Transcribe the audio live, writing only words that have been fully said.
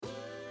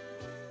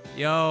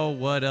Yo,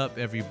 what up,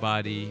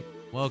 everybody?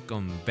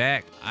 Welcome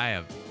back.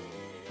 I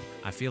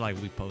feel like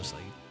we post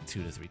like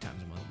 2 to 3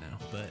 times a month now,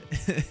 but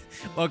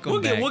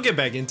welcome back. We'll get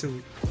back into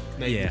it.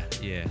 Maybe.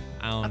 Yeah.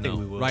 I don't I know. think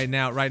we will. Right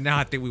now,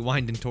 I think we're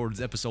winding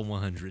towards episode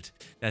 100.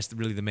 That's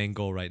really the main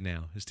goal right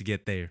now, is to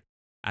get there.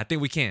 I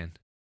think we can.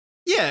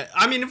 Yeah,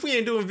 I mean, if we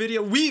ain't doing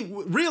video, we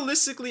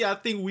realistically, I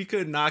think we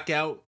could knock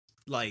out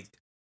like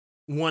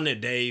one a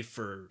day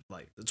for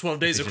like the 12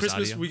 days of It's just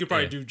Christmas. audio? We could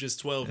probably Yeah. do just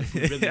 12 if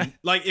we really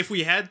like. If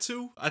we had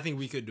to, I think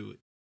we could do it.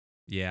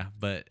 Yeah,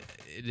 but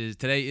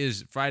today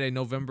is Friday,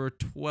 November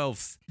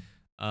 12th.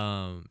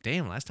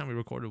 Damn, last time we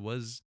recorded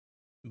was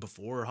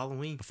Before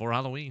Halloween. before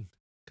Halloween,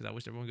 because I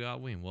wish everyone good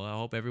Halloween. Well, I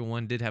hope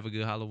everyone did have a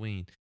good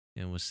Halloween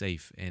and was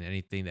safe. And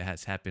anything that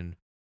has happened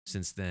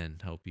since then,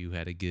 hope you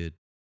had a good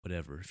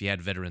whatever. If you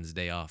had Veterans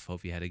Day off,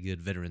 hope you had a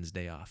good Veterans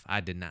Day off. I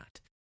did not.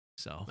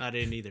 So, I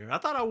didn't either. I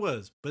thought I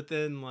was, but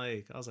then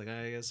like I was like,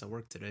 I guess I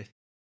work today.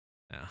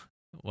 yeah.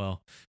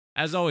 Well,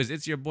 as always,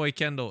 it's your boy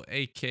Kendall,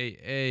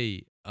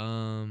 aka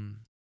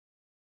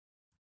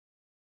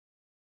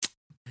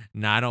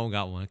Nah, I don't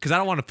got one because I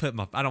don't want to put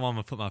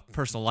my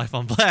personal life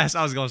on blast.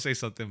 I was gonna say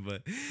something,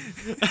 but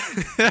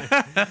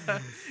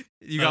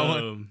you got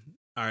one.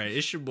 All right,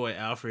 it's your boy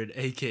Alfred,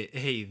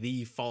 aka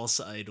the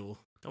false idol.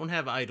 Don't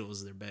have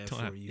idols; they're bad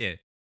for you.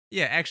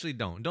 Yeah. Actually,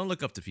 don't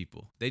look up to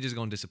people. They just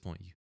gonna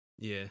disappoint you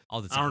Yeah.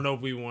 all the time. I don't know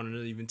if we want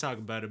to even talk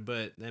about it,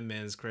 but that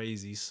man's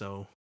crazy.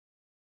 So,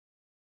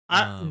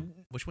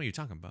 Which one are you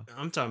talking about?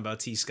 I'm talking about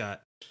T.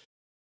 Scott.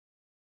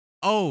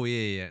 Oh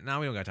yeah. No,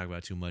 we don't gotta talk about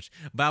it too much.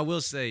 But I will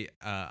say,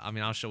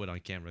 I'll show it on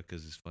camera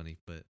because it's funny,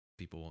 but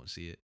people won't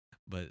see it.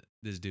 But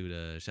this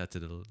dude, shout out to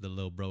the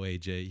little bro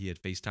AJ. He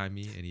had FaceTime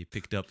me and he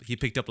picked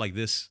up like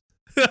this,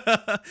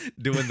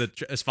 doing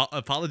the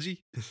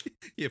apology.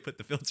 He had put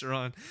the filter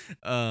on.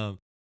 And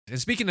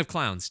speaking of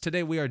clowns,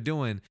 today we are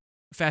doing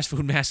fast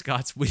food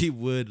mascots we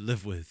would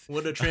live with.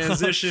 What a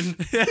transition!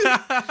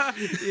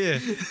 Yeah,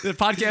 the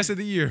podcast of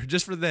the year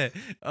just for that.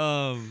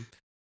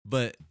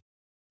 But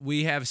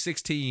we have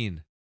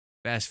 16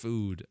 fast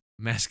food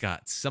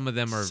mascots. Some of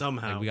them are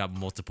Somehow. like, we got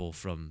multiple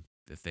from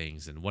the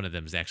things, and one of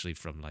them is actually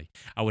from like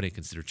I wouldn't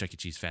consider Chuck E.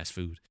 Cheese fast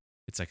food.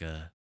 It's like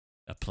a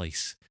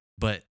place,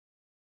 but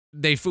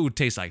they food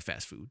tastes like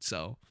fast food.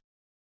 So,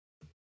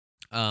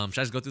 should I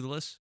just go through the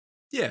list?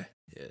 Yeah.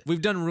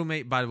 We've done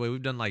roommate, by the way.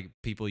 We've done like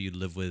people you'd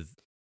live with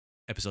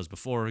episodes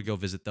before. Go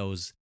visit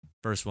those.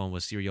 First one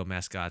was cereal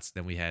mascots.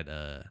 Then we had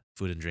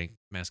food and drink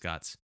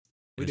mascots.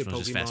 We This did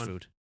one's just fast Pokemon.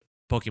 food.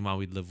 Pokemon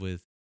we'd live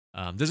with.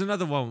 There's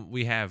another one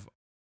we have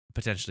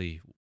potentially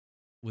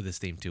with this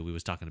theme too. We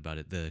was talking about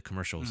it. The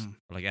commercials,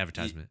 or like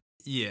advertisement.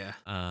 Yeah.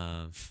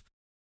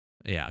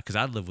 Yeah, because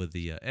I'd live with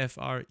the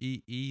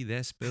FREE.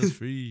 That spells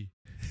free.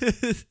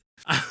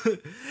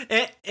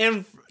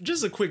 and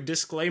just a quick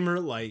disclaimer,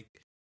 like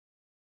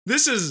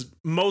this is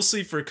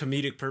mostly for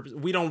comedic purpose.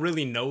 We don't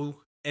really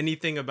know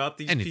anything about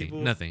these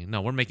people. Nothing.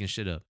 No, we're making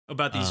shit up.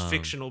 About these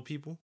fictional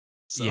people.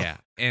 So. Yeah,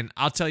 and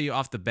I'll tell you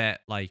off the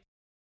bat, like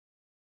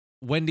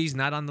Wendy's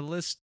not on the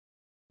list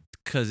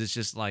because it's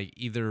just like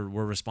either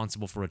we're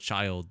responsible for a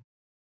child.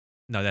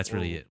 No, that's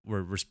really it.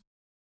 We're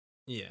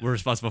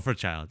responsible for a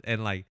child,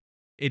 and like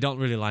it don't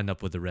really line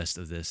up with the rest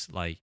of this.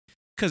 Like,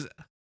 because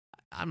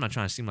I'm not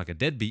trying to seem like a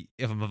deadbeat.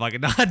 If I'm like,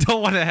 no, I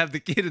don't want to have the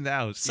kid in the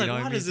house. It's like,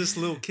 why does this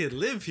little kid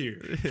live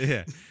here?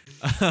 Yeah.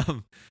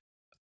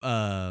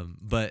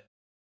 But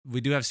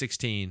we do have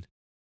 16,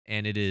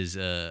 and it is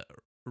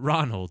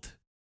Ronald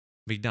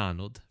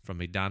McDonald from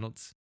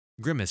McDonald's,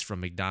 Grimace from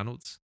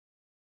McDonald's,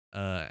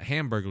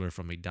 Hamburglar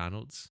from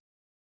McDonald's,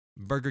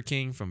 Burger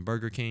King from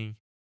Burger King,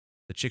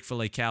 the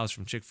Chick-fil-A cows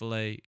from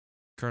Chick-fil-A,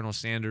 Colonel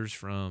Sanders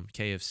from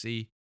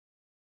KFC,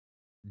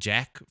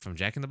 Jack from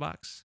Jack in the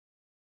Box,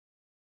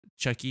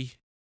 Chuck E.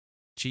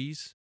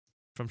 Cheese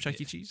from Chuck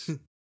E. Cheese.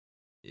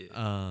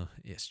 Yeah.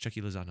 Yes,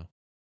 Chucky Lozano.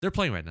 They're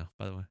playing right now,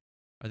 by the way.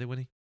 Are they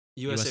winning?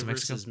 USA and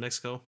versus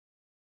Mexico.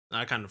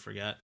 I kind of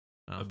forgot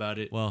about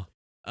it. Well,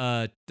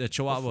 the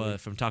Chihuahua Hopefully.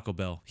 from Taco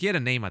Bell. He had a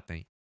name, I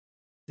think.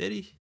 Did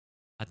he?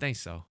 I think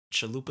so. I'll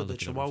Chalupa the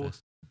look it up real Chihuahua?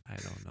 fast. I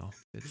don't know.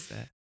 It's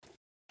that.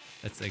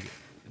 That's like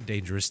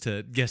dangerous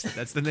to guess that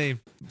that's the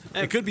name.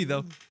 It could be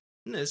though.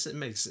 Yes, it would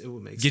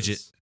make Gidget.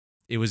 sense.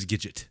 It was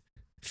Gidget.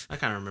 I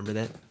kind of remember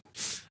that.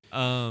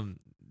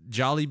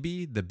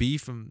 Jollibee, the bee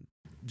from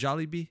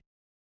Jollibee.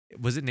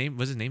 Was his name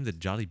the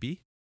Jolly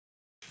Bee?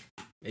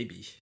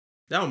 Maybe.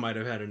 That one might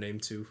have had a name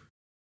too.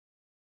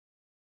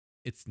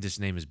 This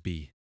name is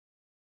Bee.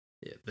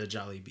 Yeah, the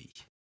Jolly Bee.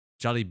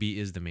 Jolly Bee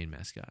is the main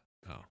mascot.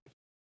 Oh.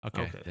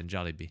 Okay. Then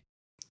Jolly Bee.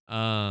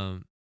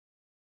 Steesburger,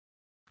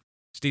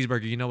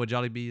 you know what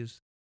Jolly Bee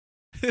is?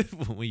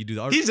 When you do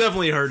the art. He's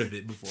definitely heard of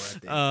it before,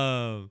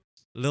 I think.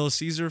 Little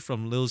Caesar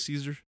from Little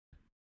Caesar.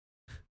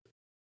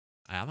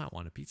 I might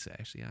want a pizza,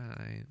 actually.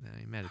 I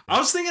ain't mad at that. I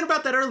was thinking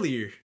about that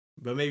earlier,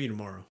 but maybe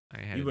tomorrow.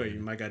 You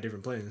might got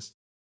different plans.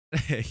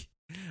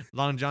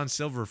 Long John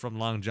Silver from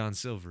Long John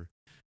Silver.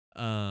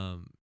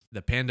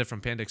 The Panda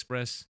from Panda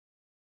Express.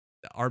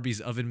 The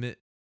Arby's Oven Mitt.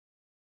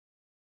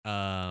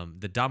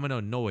 The Domino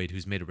Noid,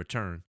 who's made a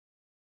return.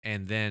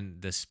 and then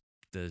the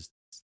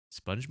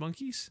sponge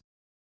monkeys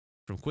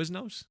from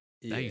Quiznos.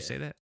 Is that how you say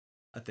that?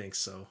 I think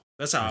so.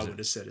 That's how I would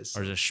have said it.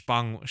 Or is it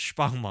Spong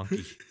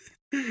monkey?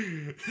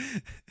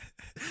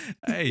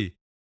 Hey,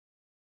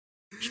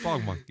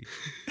 Spong monkey.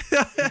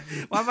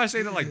 Why am I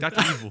saying it like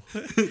Dr. Evil?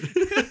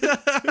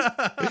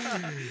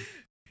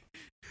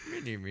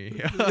 Me.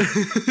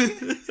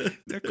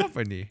 Their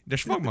company, the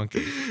Spong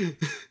monkey.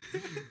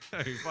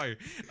 Fire.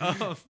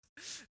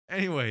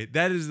 Anyway,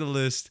 that is the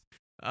list.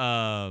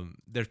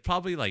 There's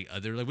probably like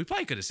other, like we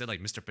probably could have said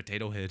like Mr.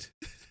 Potato Head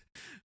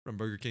from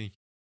Burger King.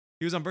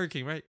 He was on Burger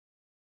King, right?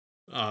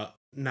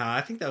 Nah,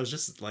 I think that was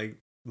just like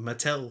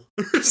Mattel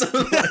or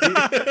something.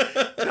 Like,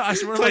 no, I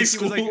swear, like he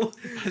was like,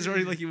 I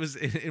swear, like he was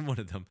in one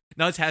of them.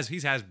 No,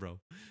 he's Hasbro.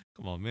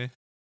 Come on, man.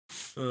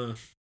 That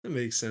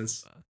makes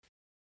sense.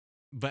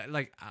 But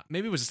like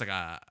maybe it was just like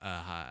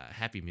a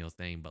Happy Meal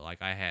thing. But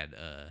like I had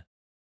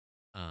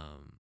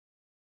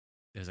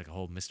there's like a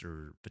whole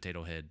Mr.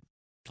 Potato Head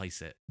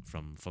playset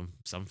from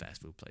some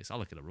fast food place. I'll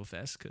look it up real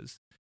fast because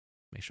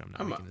make sure I'm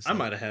not making this up. I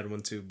might have had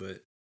one too,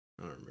 but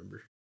I don't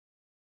remember.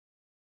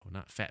 Oh,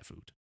 not fat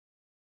food.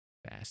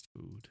 Fast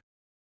food.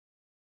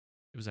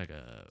 It was like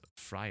a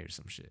fry or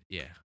some shit.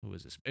 Yeah. What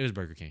was this? It was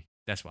Burger King.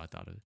 That's what I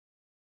thought of it.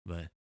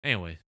 But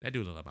anyway, that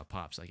dude look like my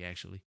pops, like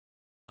actually.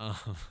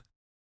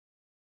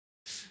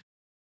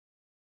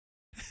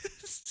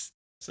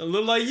 So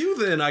look like you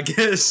then, I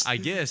guess. I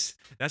guess.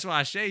 That's why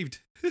I shaved.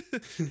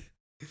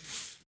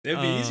 It'd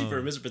be easy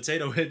for Mr.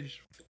 Potato Head.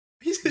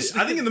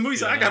 I think in the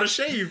movie, I gotta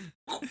shave.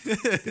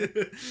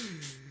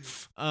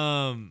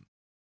 All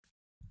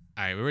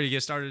right, we ready to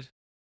get started?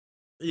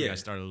 Yeah. We got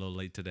started a little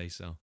late today,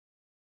 so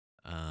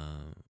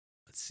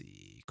let's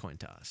see. Coin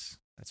toss.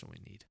 That's what we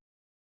need.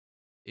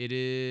 It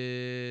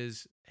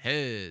is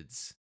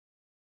heads.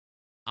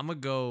 I'm gonna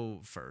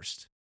go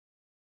first.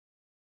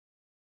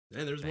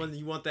 And there's one that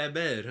you want that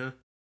bad, huh?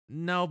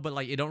 No, but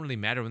like it don't really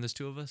matter when there's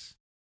two of us.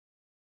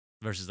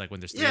 Versus like when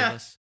there's three of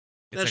us.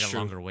 It's like a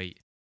longer wait.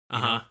 Who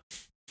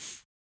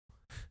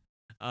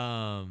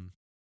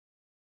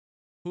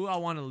I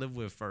want to live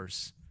with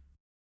first?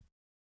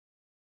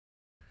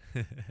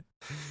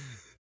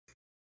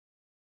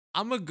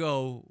 I'm gonna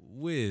go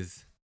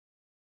with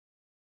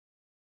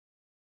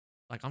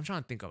like I'm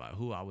trying to think about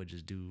who I would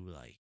just do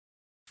like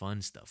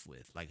fun stuff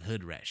with, like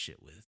hood rat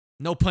shit with.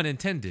 No pun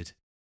intended.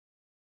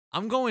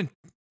 I'm going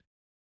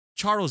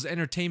Charles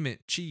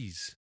Entertainment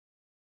Cheese.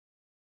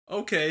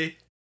 Okay.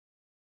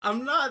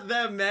 I'm not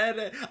that mad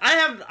at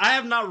I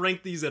have not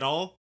ranked these at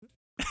all.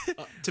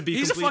 To be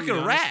he's a fucking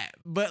honest. rat,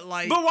 but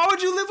like But why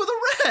would you live with a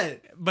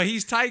rat? But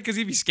he's tight because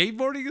he be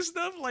skateboarding and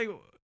stuff. Like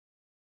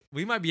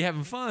we might be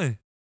having fun.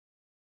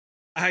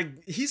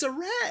 He's a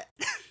rat.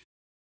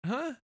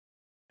 Huh?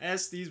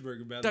 Ask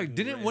Steesberg about Doug,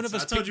 didn't one of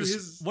us pick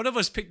one of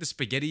us pick the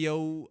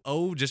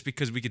Spaghetti-O just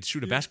because we could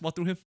shoot a basketball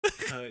through him?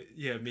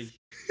 Yeah, me.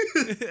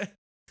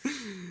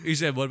 You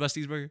said what about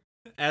Steesberger?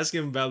 Ask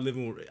him about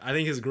living with, I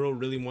think his girl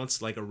really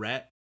wants like a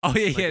rat. Oh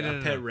yeah, like yeah,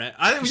 a pet rat.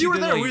 I think you were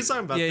there. We were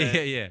talking about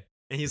that. Yeah.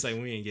 And he's like,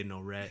 we ain't getting no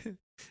rat.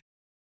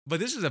 But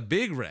this is a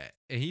big rat,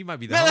 and he might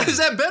be the Man, homie. is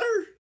that better?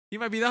 He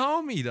might be the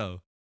homie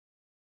though.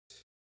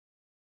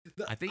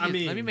 I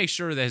mean, let me make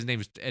sure that his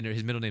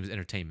middle name is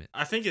Entertainment.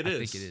 I think it is. I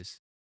think it is.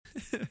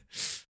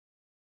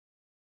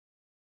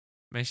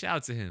 Man, shout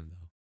out to him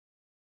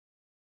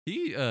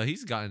though.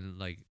 He's gotten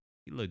like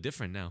he look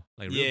different now.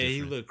 Like real different.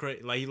 He looked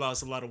crazy. Like he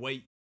lost a lot of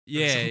weight.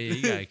 Yeah,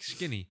 he got like,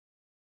 skinny.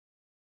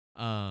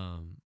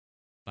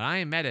 But I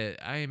ain't mad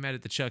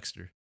at the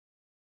Chuckster.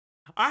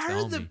 I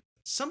heard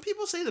some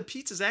people say the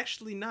pizza's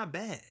actually not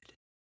bad.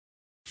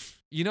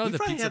 You know, the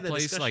pizza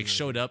place like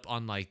showed up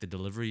on like the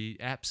delivery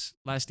apps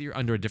last year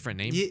under a different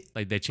name. Yeah.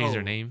 Like they changed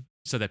their name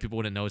so that people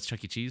wouldn't know it's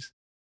Chuck E. Cheese.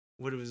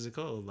 What was it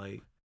called?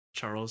 Like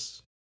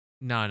Charles?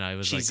 No, it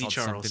was Cheesy like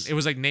Charles. Something. It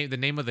was like the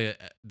name of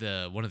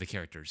the one of the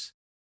characters.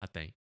 I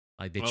think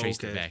like they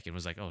traced it back and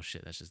was like, oh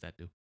shit, that's just that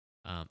dude.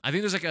 I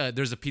think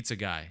there's a pizza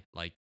guy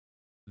like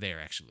there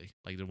actually,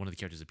 like one of the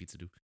characters a pizza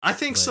dude. I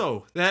think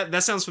so.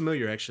 That sounds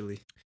familiar actually.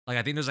 Like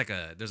I think there's like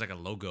a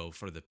logo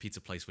for the pizza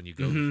place when you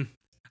go. Mm-hmm.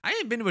 I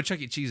ain't been to a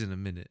Chuck E. Cheese in a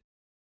minute.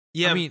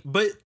 Yeah, I mean,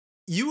 but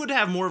you would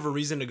have more of a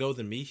reason to go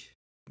than me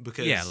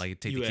because like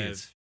take the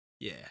kids.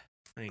 Yeah,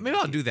 maybe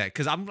I'll do that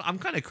because I'm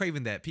kind of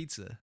craving that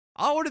pizza.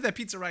 I'll order that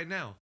pizza right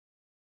now.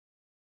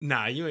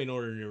 Nah, you ain't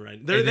ordering it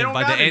right. They don't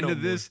by got the it end no of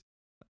more. this.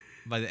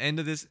 By the end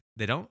of this,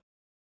 they don't.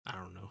 I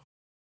don't know.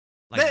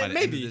 Like by the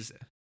maybe end of this,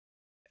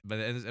 by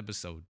the end of this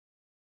episode,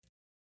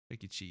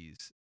 Chuck E.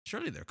 Cheese.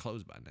 Surely they're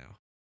closed by now.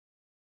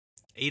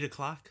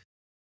 8:00.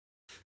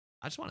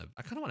 I kind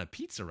of want a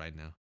pizza right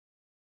now.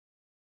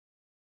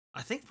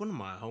 I think one of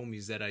my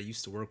homies that I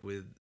used to work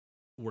with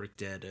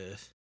worked at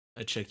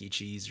a Chuck E.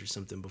 Cheese or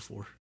something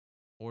before.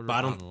 Order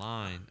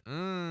online.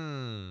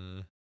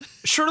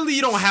 Surely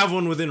you don't have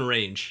one within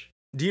range.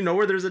 Do you know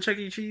where there's a Chuck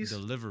E. Cheese?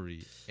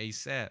 Delivery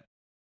ASAP.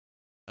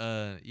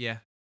 Yeah,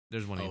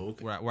 there's one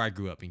okay. where I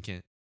grew up in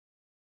Kent,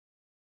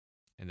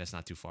 and that's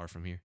not too far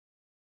from here.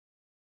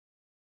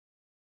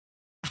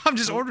 I'm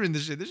just ordering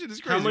this shit. This shit is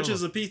crazy. How much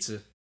is a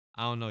pizza?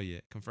 I don't know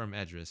yet. Confirm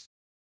address.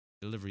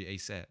 Delivery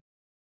ASAP.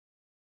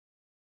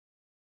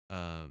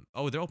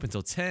 Oh, they're open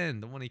till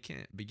 10. The one he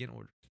can't begin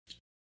order.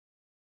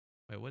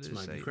 Wait, what did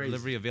This it might be say? crazy.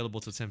 Delivery available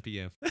till 10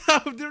 p.m.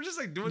 They're just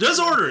like doing. Just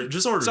order it.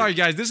 Just order Sorry, it.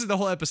 guys. This is the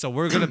whole episode.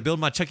 We're gonna build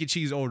my Chuck E.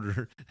 Cheese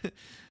order.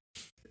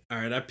 All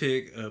right, I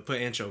pick put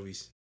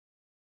anchovies.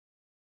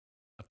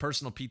 A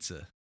personal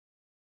pizza.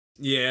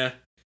 Yeah.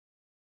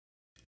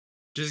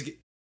 Just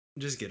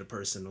get a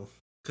personal,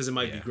 cause it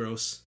might be Yeah.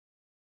 gross.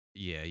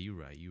 Yeah, you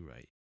right. You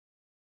right.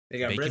 They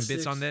got Bacon bits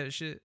breadsticks. on that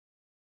shit.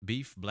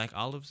 Beef, black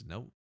olives.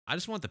 Nope. I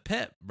just want the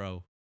pep,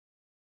 bro.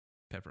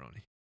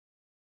 Pepperoni.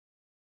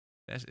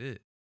 That's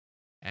it.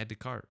 Add to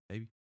cart,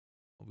 baby.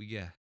 What we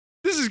got?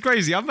 This is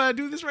crazy. I'm about to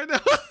do this right now.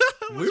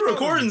 What's We wrong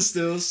recording with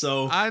still,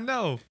 so me? I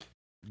know.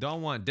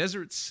 Don't want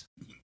deserts.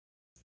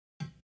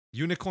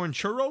 Unicorn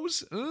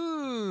churros.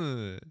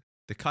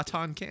 The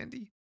cotton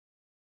candy.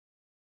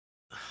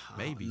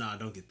 Maybe. Nah,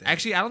 don't get that.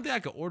 Actually, I don't think I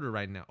could order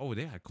right now. Oh,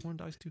 they had corn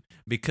dogs too.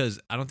 Because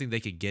I don't think they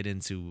could get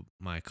into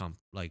my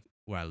like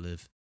where I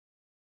live,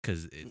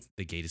 because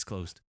the gate is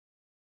closed.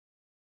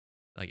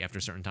 Like after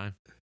a certain time.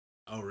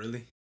 Oh,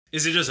 really?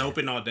 Is it just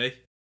open all day?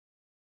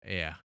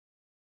 Yeah.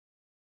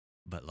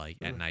 But like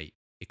at night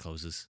it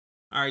closes.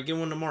 All right, get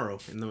one tomorrow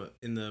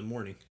in the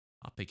morning.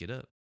 I'll pick it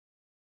up.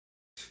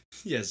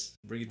 Yes,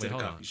 bring it to Wait, the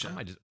hold coffee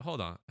on. shop.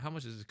 Hold on. How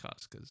much does it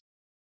cost? Because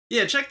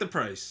Yeah, check the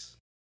price.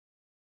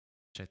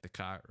 check the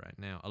cart right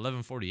now.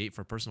 $11.48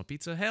 for personal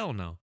pizza? Hell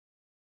no.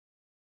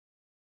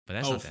 But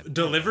that's not that.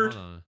 Delivered?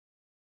 Hold on.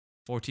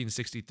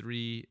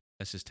 $14.63.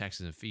 That's just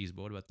taxes and fees.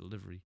 But what about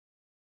delivery?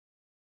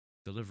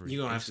 Delivery.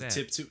 You're gonna have to ASAP.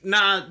 tip too.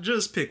 Nah,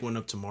 just pick one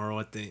up tomorrow,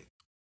 I think.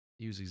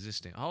 Use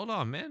existing. Hold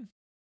on, man.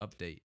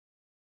 Update.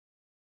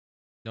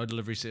 No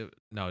delivery.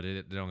 No,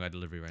 they don't got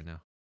delivery right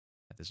now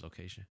at this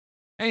location.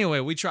 Anyway,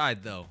 we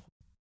tried though.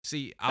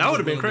 See, That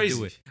would've been willing to do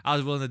crazy. it. I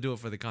was willing to do it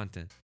for the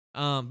content.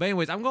 But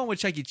anyways, I'm going with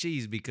Chuck E.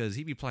 Cheese because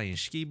he be playing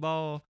skee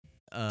ball.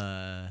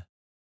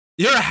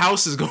 Your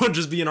house is going to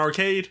just be an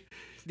arcade.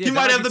 Yeah, You that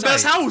might have be the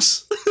best tight.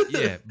 house.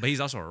 Yeah, but he's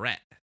also a rat.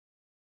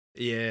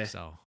 Yeah.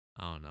 So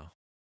I don't know.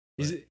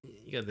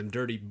 You got them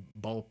dirty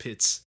ball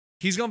pits.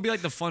 He's gonna be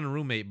like the fun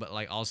roommate, but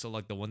like also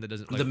like the one that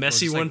doesn't. Like, The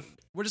messy we're just one. Like,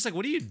 we're just like,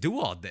 what do you do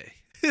all day?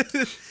 Like,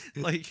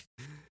 what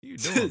are you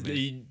doing, man?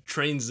 He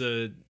trains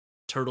the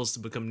turtles to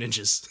become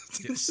ninjas.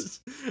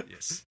 Yes.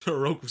 Yes.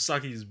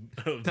 Orokusaki's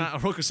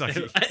Not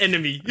Rokusaki.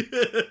 enemy.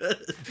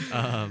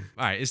 All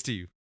right, it's to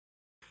you.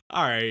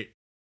 All right.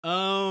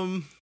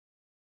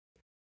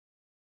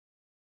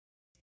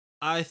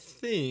 I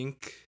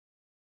think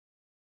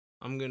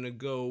I'm gonna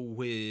go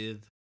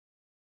with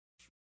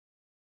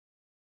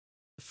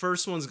the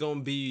first one's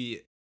gonna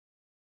be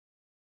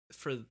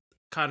for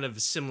kind of a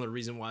similar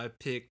reason why I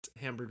picked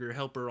Hamburger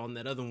Helper on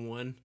that other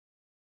one.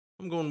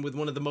 I'm going with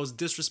one of the most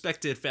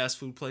disrespected fast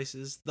food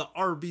places, the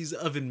Arby's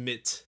Oven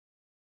Mitt.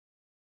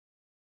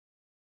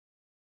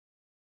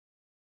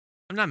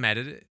 I'm not mad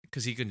at it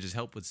because he can just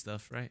help with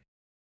stuff, right?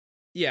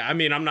 Yeah, I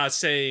mean, I'm not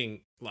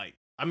saying like,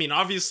 I mean,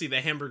 obviously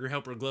the Hamburger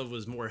Helper glove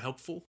was more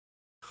helpful,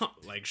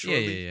 like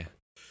surely. Yeah.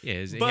 Yeah, he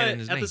had But it in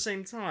his at name. the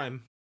same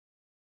time,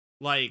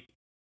 like,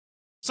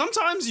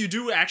 sometimes you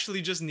do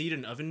actually just need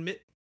an oven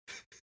mitt.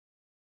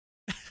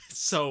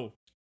 So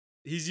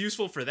he's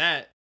useful for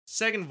that.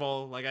 Second of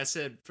all, like I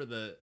said for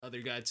the other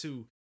guy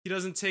too, he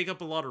doesn't take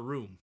up a lot of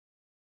room.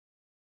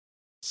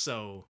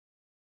 So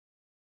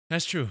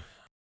That's true.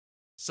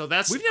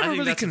 that's We've I never think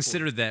really that's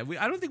considered that.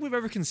 I don't think we've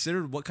ever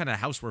considered what kind of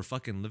house we're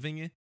fucking living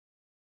in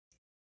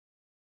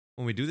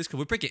when we do this. Because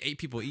we're picking 8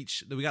 people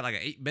each. We got like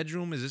an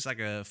 8-bedroom. Is this like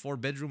a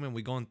 4-bedroom and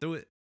we going through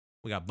it?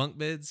 We got bunk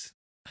beds.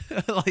 Like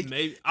important.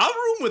 Maybe I'll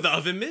room with the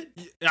oven mitt.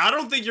 I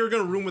don't think you're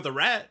gonna room with a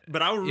rat,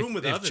 but I'll room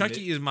with the if oven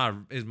Chucky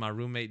mitt. is my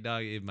roommate,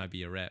 dog, it might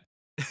be a rat.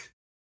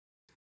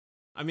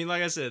 I mean,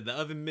 like I said, the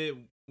oven mitt.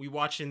 We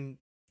watching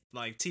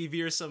like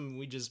TV or something.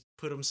 We just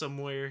put him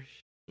somewhere.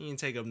 He ain't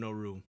take up no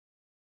room.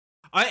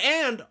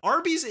 And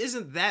Arby's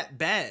isn't that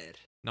bad.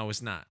 No,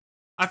 it's not.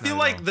 I feel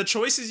Not at like all. the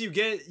choices you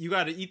get, you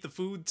got to eat the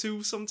food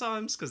too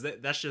sometimes because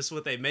that's just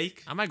what they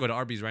make. I might go to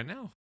Arby's right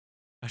now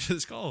after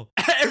this call.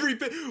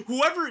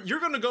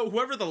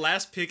 Whoever the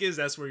last pick is,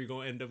 that's where you're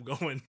gonna end up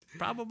going.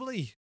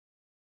 Probably.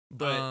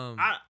 But Um,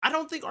 I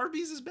don't think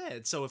Arby's is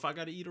bad. So if I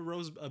got to eat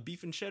a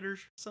beef and cheddar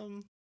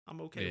something,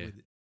 I'm okay Yeah. with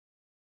it.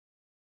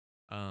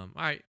 All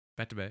right,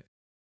 back to back.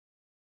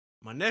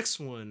 My next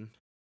one,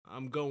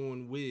 I'm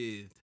going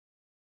with.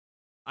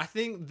 I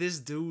think this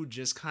dude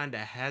just kind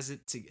of has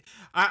it to.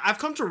 I've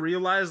come to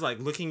realize, like,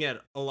 looking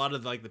at a lot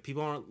of like the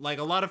people on, like,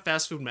 a lot of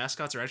fast food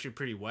mascots are actually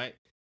pretty whack,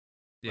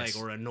 Yes.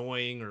 like, or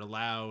annoying or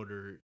loud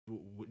or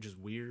just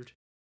weird.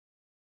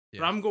 Yeah.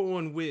 But I'm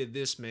going with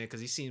this man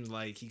because he seems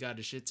like he got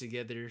his shit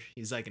together.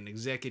 He's like an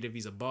executive.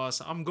 He's a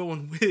boss. I'm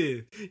going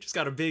with just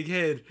got a big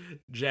head.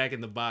 Jack in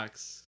the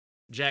Box.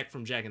 Jack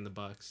from Jack in the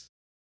Box.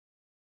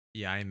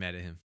 Yeah, I ain't mad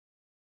at him.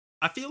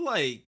 I feel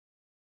like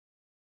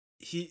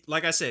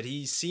like I said,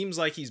 he seems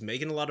like he's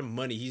making a lot of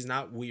money. He's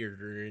not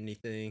weird or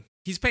anything.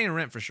 He's paying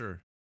rent for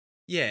sure.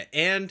 Yeah,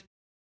 and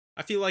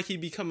I feel like he'd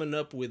be coming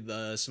up with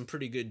some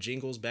pretty good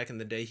jingles. Back in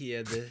the day, he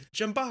had the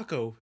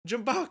Jumbaco,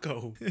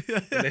 Jumbaco,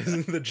 and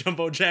then the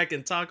Jumbo Jack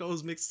and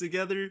tacos mixed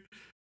together.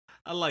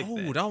 I like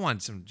that. I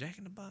want some Jack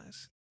in the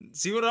Box.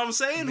 See what I'm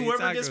saying?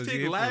 Whoever gets tacos, picked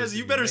you last,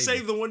 you better maybe.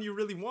 save the one you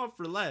really want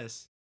for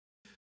last.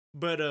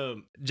 But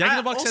Jack in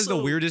the Box also, has the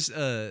weirdest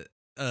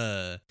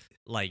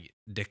like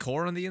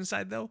decor on the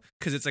inside though,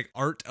 because it's like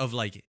art of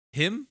like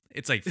him.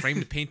 It's like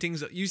framed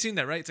paintings. You've seen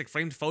that, right? It's like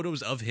framed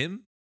photos of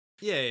him.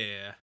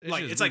 Yeah.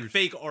 Like just it's weird. like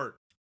fake art.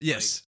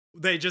 Yes.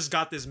 Like, they just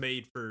got this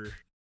made for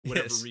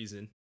whatever Yes.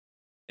 reason.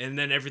 And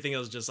then everything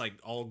else just like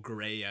all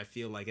gray, I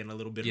feel like, and a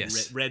little bit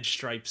of red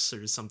stripes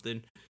or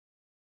something.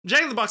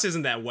 Jack in the Box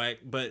isn't that whack,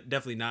 but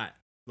definitely not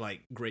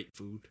like great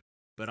food.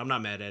 But I'm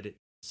not mad at it.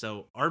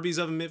 So Arby's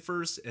oven mitt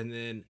first, and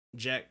then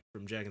Jack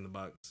from Jack in the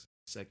Box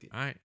second. All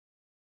right.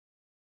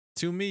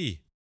 To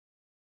me,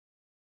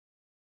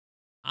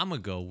 I'm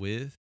gonna go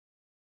with.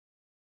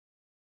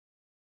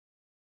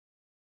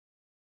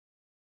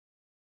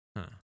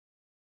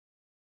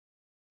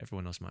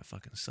 Everyone else might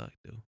fucking suck,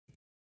 dude.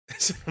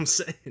 That's what I'm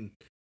saying.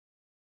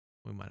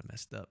 We might have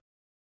messed up.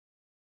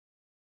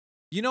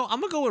 You know,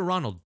 I'm gonna go with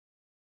Ronald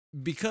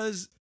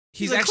because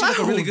he's a actually like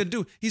a really clown. good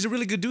dude. He's a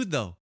really good dude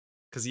though.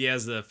 Because he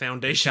has the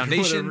foundation. or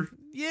whatever.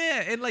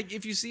 Yeah, and like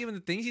if you see him in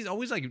the things, he's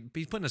always like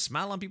he's putting a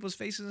smile on people's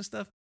faces and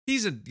stuff.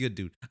 He's a good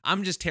dude.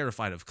 I'm just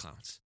terrified of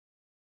clowns.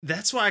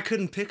 That's why I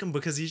couldn't pick him,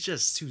 because he's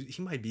just too.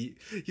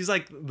 He's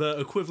like the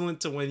equivalent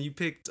to when you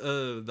picked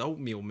the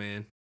oatmeal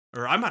man,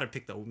 or I might have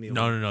picked the oatmeal.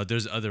 No.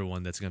 There's other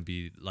one that's gonna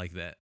be like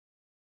that.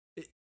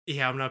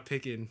 Yeah, I'm not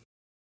picking.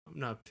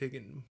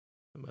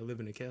 Am I live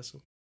in a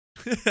castle?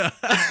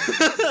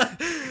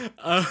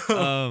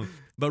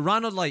 But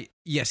Ronald, like,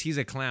 yes, he's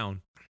a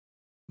clown,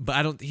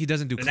 but he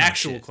doesn't do an clown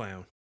actual shit.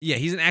 clown. Yeah,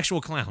 he's an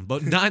actual clown,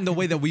 but not in the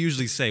way that we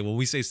usually say when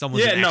we say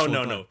someone's Yeah, an actual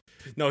clown.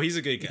 no. He's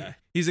a good guy.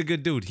 He's a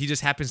good dude. He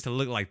just happens to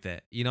look like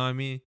that. You know what I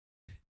mean?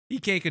 He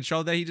can't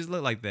control that. He just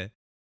look like that.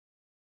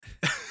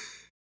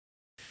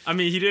 I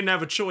mean, he didn't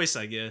have a choice,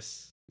 I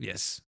guess.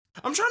 Yes.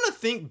 I'm trying to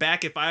think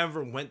back if I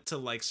ever went to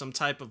like some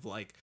type of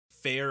like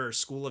fair or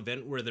school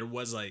event where there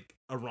was like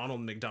a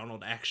Ronald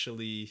McDonald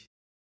actually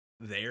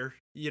there,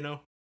 you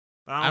know?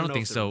 But I don't know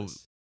think if there so.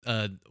 was.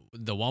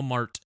 The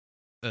Walmart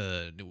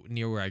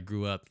near where I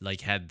grew up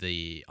like had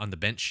on the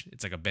bench.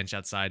 It's like a bench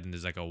outside, and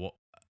there's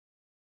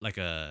like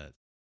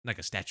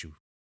a statue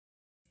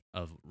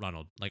of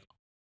Ronald like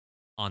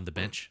on the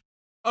bench.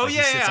 Oh Like, he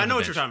yeah, sits on I the know what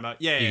bench. you're talking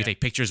about. Yeah, You can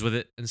take pictures with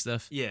it and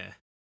stuff. yeah.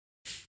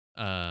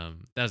 That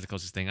was the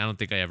closest thing. I don't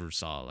think I ever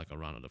saw like a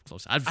Ronald up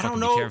close. I'd I don't fucking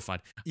be know. terrified.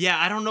 Yeah,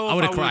 I don't know. I if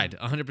would have cried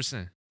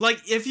 100%. Like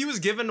if he was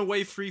giving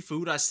away free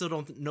food, I still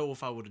don't know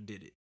if I would have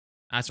did it.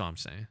 That's what I'm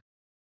saying.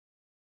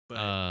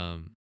 But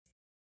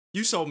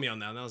you sold me on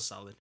that. That was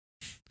solid.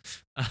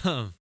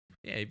 Yeah,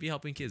 he'd be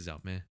helping kids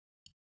out, man.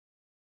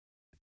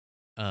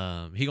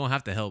 He gonna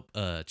have to help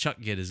Chuck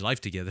get his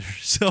life together.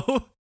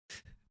 So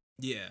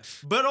Yeah,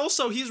 but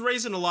also he's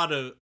raising a lot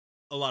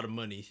of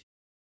money.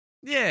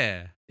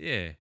 yeah.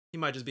 He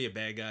might just be a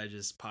bad guy,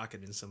 just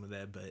pocketing some of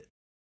that. But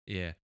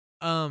Yeah.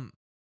 At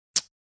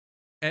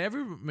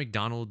every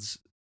McDonald's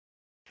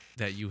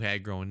that you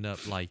had growing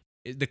up, like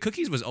the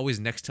cookies was always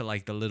next to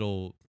like the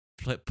little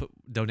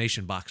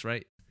donation box,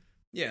 right?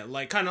 yeah,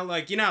 like kind of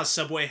like, you know how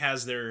Subway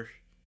has their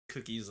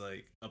cookies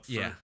like up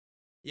front.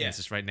 Yeah. It's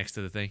just right next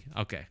to the thing.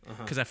 Okay.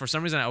 Uh-huh. Because for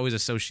some reason I always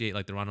associate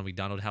like the Ronald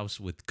McDonald House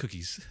with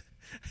cookies,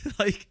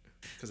 like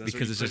Because because you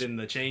it's put just in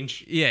the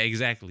change. yeah,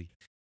 exactly.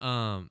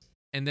 And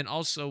then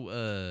also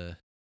what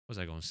was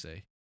I gonna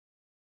say?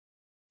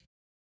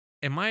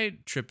 Am I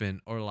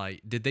tripping, or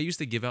like did they used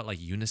to give out like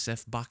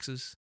UNICEF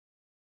boxes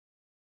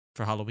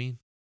for Halloween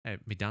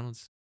at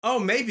McDonald's Oh,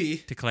 maybe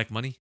to collect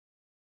money?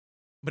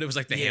 But it was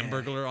like the Yeah.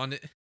 Hamburglar on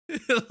it.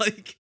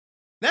 Like,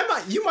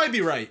 you might be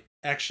right,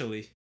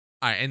 actually.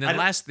 all right, and I then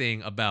don't- last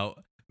thing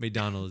about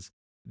McDonald's,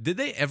 did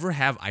they ever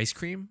have ice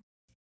cream?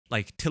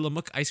 Like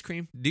Tillamook ice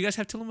cream? Do you guys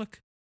have Tillamook?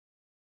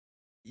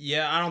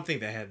 Yeah, I don't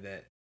think they had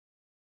that.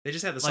 They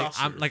just had the Like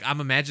soft serve.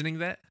 I'm imagining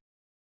that.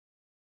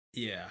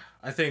 Yeah,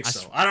 I think I so.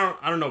 sw-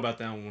 I don't know about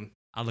that one.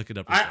 I'll look it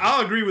up. real fast.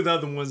 I'll agree with the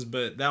other ones,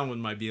 but that one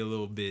might be a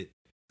little bit.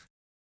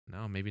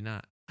 No, maybe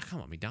not. I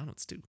want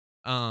McDonald's too.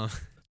 I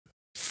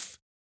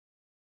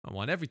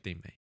want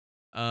everything,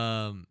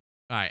 man.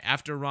 All right.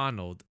 After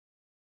Ronald,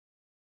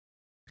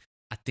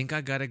 I think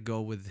I gotta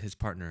go with his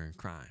partner in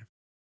crime.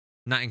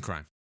 Not in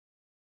crime.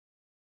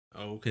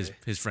 Oh, okay.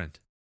 His friend,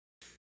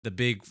 the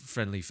big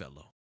friendly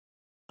fellow,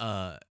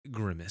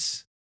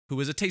 Grimace, who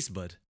was a taste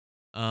bud.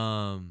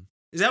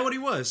 Is that what he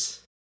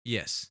was?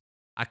 Yes,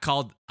 I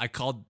called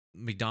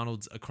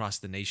McDonald's across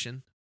the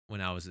nation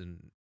when I was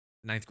in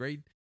 9th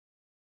grade,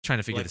 trying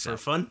to figure Like this for out.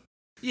 fun?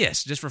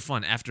 Yes, just for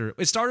fun. After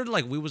it started,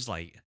 like we was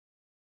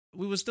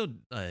still,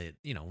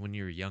 when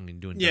you're young and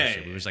doing dumb Yeah,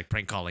 shit, we yeah, was like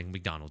prank calling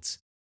McDonald's,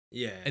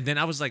 Yeah. and then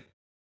I was like,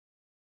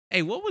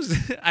 "Hey, what was?"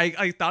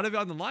 I thought of it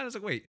on the line. I was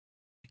like, "Wait,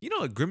 you know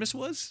what Grimace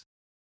was?"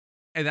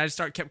 And I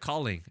kept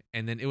calling,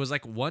 and then it was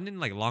like one in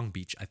like Long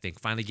Beach, I think.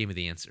 Finally gave me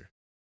the answer,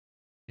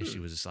 and she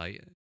was just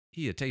like,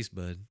 "He a taste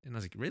bud," and I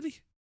was like, "Really?"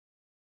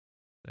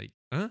 Like,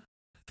 huh?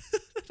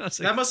 I was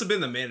like, That must have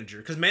been the manager,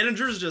 because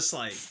managers just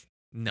like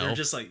they're no.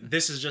 just like,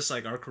 this is just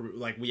like our career.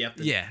 Like we have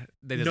to Yeah,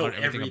 they just know learn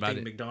everything about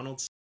everything it.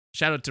 McDonald's.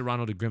 Shout out to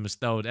Ronald and Grimace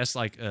though. That's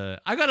like,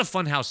 I got a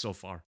fun house so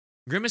far.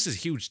 Grimace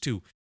is huge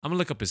too. I'm gonna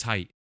look up his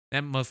height.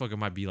 That motherfucker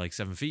might be like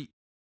 7 feet.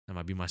 That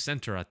might be my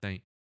center, I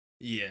think.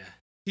 Yeah,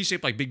 He's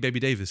shaped like Big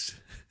Baby Davis.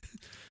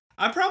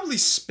 I probably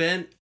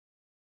spent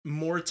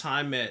more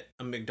time at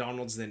a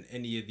McDonald's than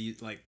any of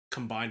these, like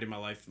combined in my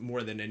life,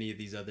 more than any of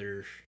these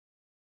other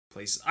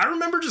places. I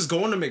remember just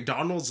going to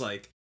McDonald's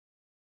like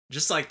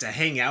just like to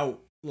hang out,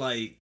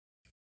 like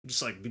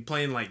just like be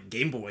playing like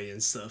Game Boy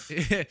and stuff.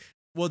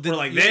 Well, Or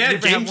like you they had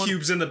ever have one-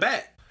 GameCubes in the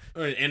back.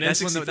 And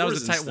That's N64s when that was a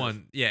and tight stuff.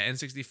 one. Yeah,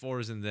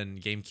 N64s and then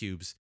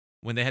GameCubes.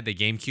 When they had the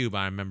GameCube,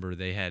 I remember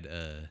they had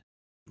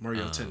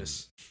Mario Um,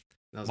 Tennis.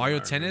 That was Mario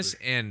what I Tennis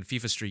remember. and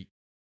FIFA Street.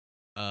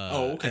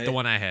 Oh, okay. The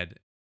one I had,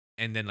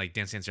 and then like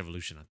Dance Dance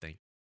Revolution, I think.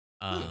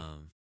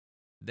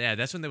 Yeah,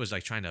 that's when they was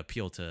like trying to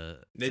appeal to.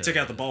 They took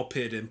out the ball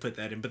pit and put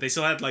that in, but they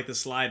still had like the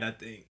slide, I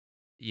think.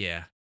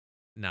 Yeah,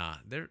 nah,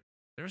 there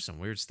was some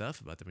weird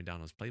stuff about the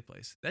McDonald's play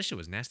place. That shit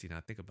was nasty. Now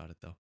I think about it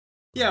though.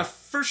 Yeah,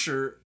 for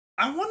sure.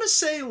 I want to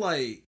say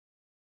like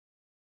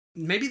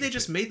maybe they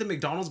just made the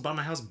McDonald's by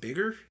my house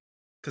bigger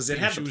because it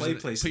had the play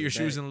place. Put your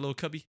shoes in a little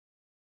cubby.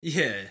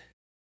 Yeah.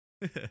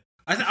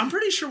 I'm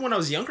pretty sure when I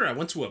was younger, I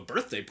went to a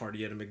birthday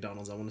party at a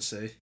McDonald's. I want to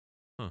say,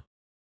 huh?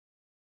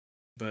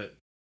 But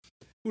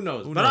who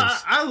knows? Who But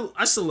knows?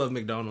 I still love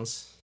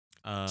McDonald's.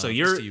 So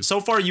you. so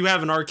far you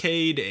have an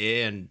arcade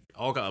and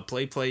a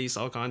play place,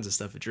 all kinds of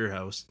stuff at your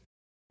house.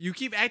 You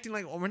keep acting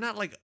like we're not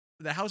like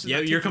the house. Yeah,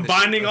 you're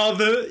combining all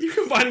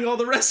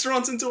the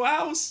restaurants into a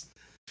house.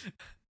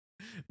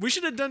 We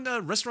should have done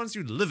the restaurants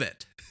you live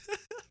at.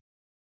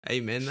 Hey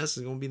man, that's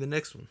gonna be the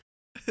next one.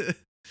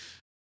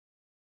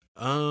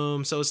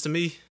 So it's to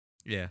me.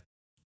 Yeah.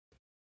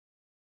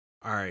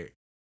 All right.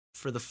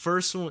 For the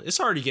first one, it's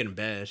already getting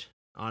bad,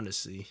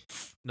 honestly.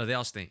 No, they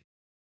all stink.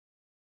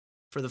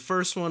 For the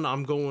first one,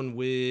 I'm going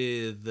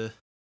with the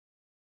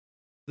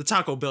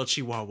Taco Bell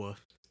Chihuahua.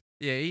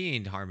 Yeah, he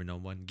ain't harming no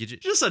one. Get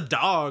it? Just a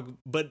dog,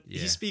 but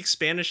Yeah. he speaks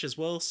Spanish as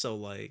well, so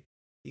like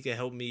he can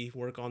help me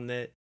work on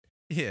that.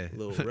 Yeah. A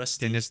little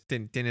rusty.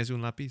 ¿Tienes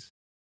un lápiz?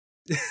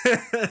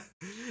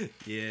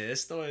 Yeah,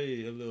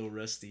 estoy a little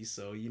rusty,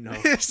 so you know.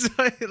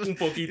 Un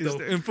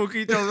poquito. Un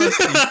poquito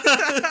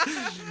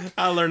rusty.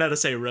 I learned how to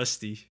say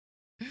rusty.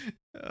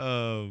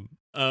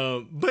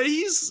 But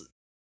he's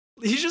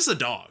just a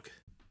dog.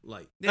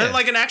 Like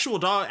like an actual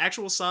dog,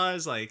 actual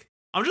size. Like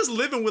I'm just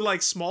living with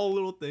like small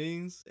little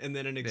things and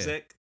then an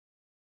exec.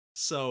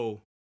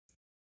 So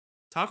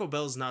Taco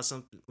Bell's not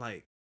something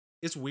like,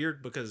 it's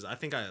weird because I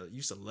think I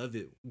used to love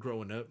it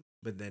growing up,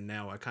 but then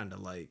now I kind of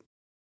like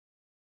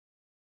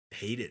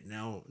hate it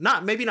now.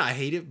 Maybe not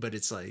hate it, but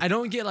it's like I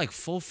don't get like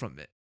full from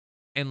it.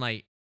 And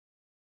like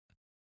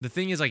the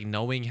thing is like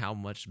knowing how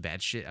much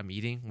bad shit I'm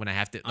eating when I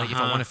have to like if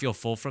I want to feel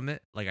full from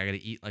it, like I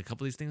gotta eat like a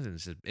couple of these things and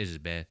it's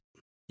just bad.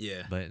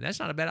 Yeah. But that's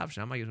not a bad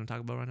option. I might get some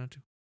Taco Bell right now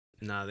too.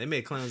 Nah, they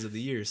made Clowns of the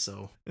Year,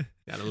 so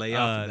gotta lay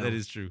off. That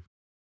is true.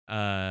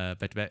 Bet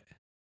to bet.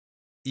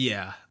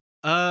 Yeah.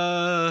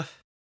 I'm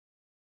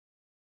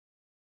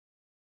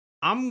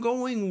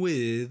going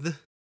with,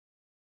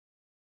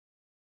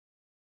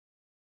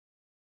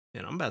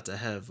 and I'm about to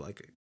have like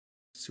a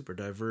super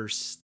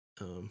diverse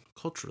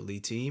culturally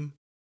team.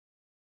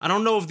 I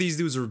don't know if these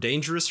dudes are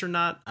dangerous or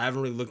not. I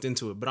haven't really looked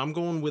into it, but I'm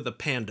going with a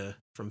panda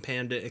from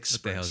Panda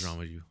Express. What the hell's wrong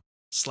with you?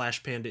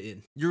 / Panda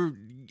Inn. You're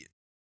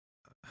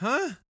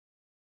Huh?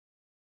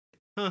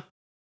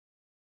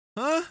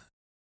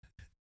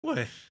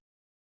 What?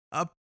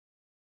 Up.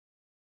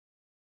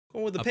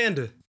 Going with the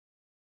panda.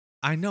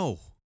 I know.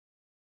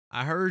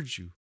 I heard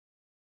you.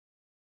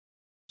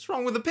 What's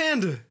wrong with the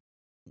panda?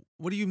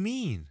 What do you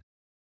mean?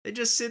 They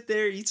just sit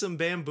there, eat some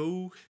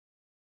bamboo,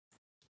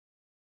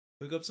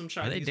 hook up some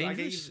Chinese. Are they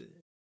dangerous?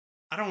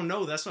 I don't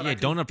know. That's what. Yeah,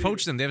 don't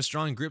approach them. They have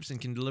strong grips and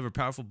can deliver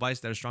powerful bites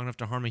that are strong enough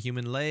to harm a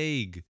human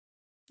leg.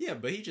 Yeah,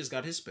 but he just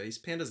got his space.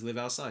 Pandas live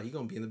outside. He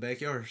gonna be in the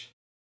backyard.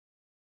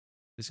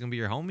 This is gonna be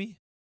your homie?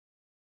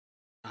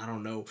 I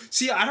don't know.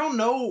 See, I don't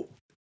know.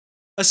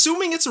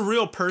 Assuming it's a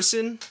real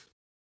person,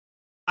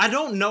 I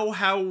don't know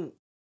how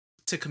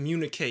to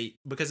communicate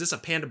because it's a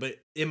panda, but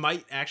it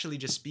might actually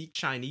just speak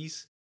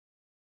Chinese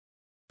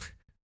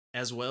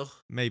as well.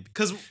 Maybe.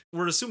 Because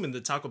we're assuming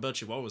the Taco Bell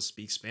Chihuahuas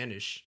speak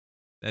Spanish.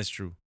 That's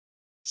true.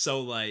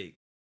 So, like,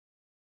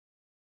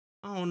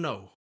 I don't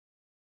know.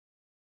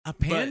 A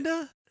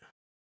panda?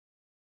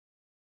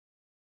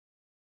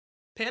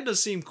 Pandas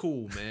seem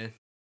cool, man.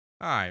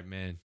 All right,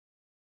 man.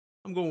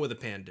 I'm going with a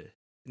panda.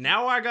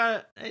 Now I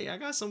got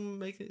some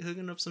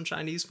hooking up some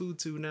Chinese food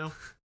too now.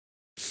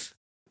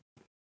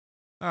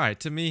 All right,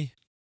 to me.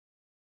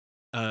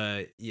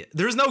 Yeah.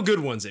 There's no good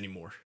ones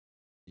anymore.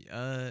 What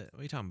are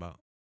you talking about?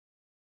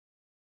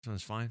 This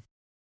one's fine.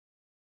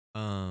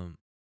 Well,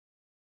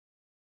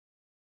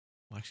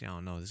 actually, I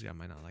don't know. This guy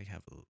might not like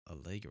have a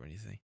leg or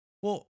anything.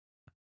 Well,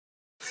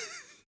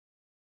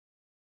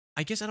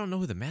 I guess I don't know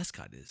who the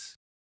mascot is.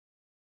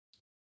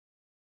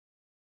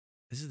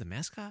 This is the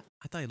mascot?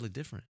 I thought he looked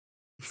different.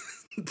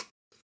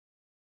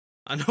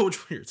 I know which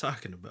one you're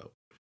talking about.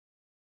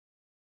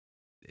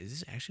 Is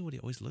this actually what he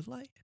always looked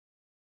like?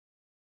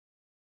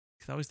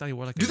 Because I always thought he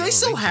wore like a Do they yellow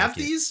still rain have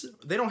jacket. these?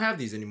 They don't have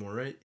these anymore,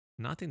 right?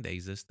 No, I think they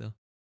exist still.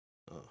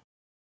 Oh.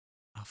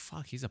 Oh,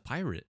 fuck. He's a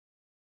pirate.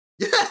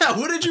 Yeah,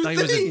 what did you thought he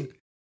was think?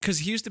 Because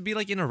he used to be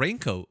like in a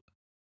raincoat.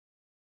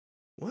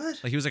 What?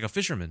 Like he was like a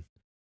fisherman.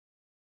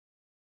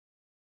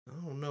 I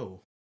don't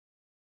know.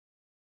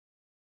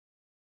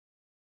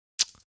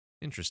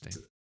 Interesting.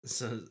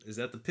 So, is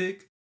that the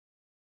pick?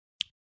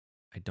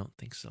 I don't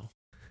think so.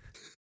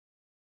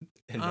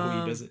 And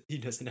no, he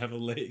doesn't have a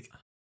leg.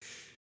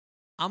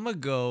 I'm going to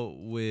go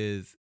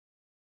with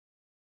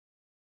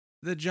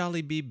the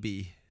Jolly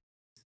BB.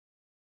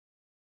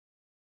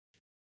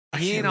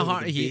 He ain't a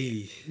hard.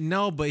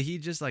 No, but he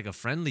just like a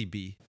friendly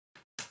bee.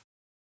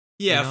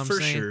 Yeah, you know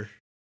for sure.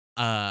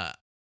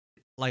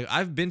 Like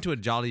I've been to a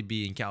Jolly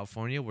Bee in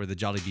California where the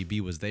Jolly BB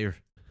was there.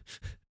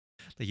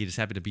 Like he just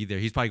happened to be there.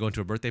 He's probably going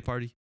to a birthday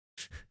party.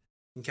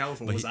 In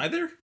California, was I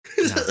there?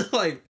 Nah,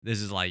 like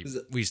this is like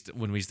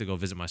when we used to go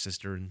visit my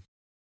sister and.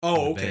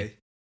 Oh, okay.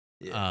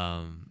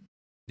 Yeah.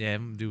 Yeah,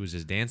 dude was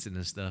just dancing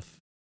and stuff.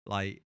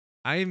 Like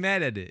I ain't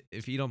mad at it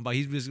if he don't.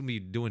 He's just gonna be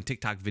doing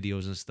TikTok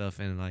videos and stuff,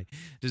 and like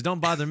just don't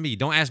bother me.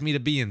 Don't ask me to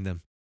be in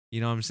them.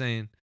 You know what I'm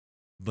saying?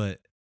 But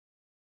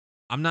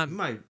I'm not.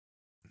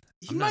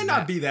 He might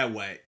not be that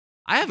way.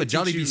 I have a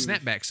Jolly Bee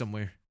snapback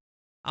somewhere.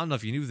 I don't know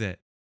if you knew that.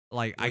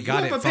 Like I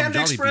got it from Panda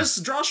Jolly Express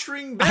Bee.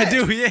 drawstring bag. I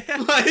do, yeah.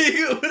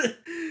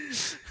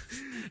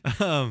 Like,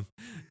 I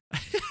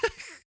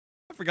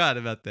forgot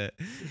about that.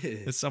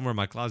 It's somewhere in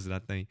my closet, I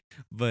think.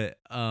 But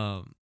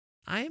I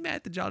ain't mad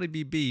at the Jolly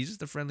BB. He's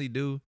just a friendly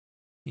dude.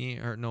 He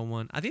ain't hurt no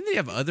one. I think they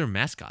have other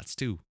mascots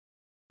too.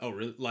 Oh,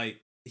 really?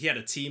 Like he had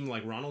a team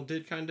like Ronald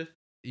did, kind of?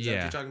 Is that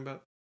what you're talking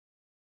about?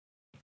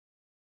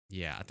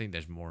 Yeah, I think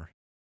there's more.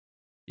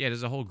 Yeah,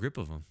 there's a whole group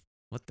of them.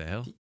 What the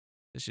hell?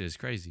 This shit is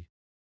crazy.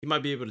 He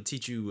might be able to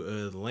teach you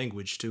the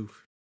language too.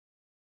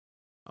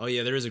 Oh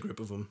yeah, there is a group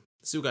of them.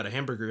 Still got a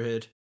hamburger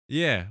head.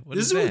 Yeah,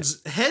 this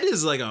dude's head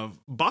is like a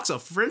box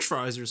of French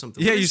fries or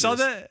something. Yeah, you saw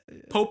that?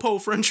 Popo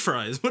French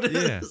fries. What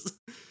is?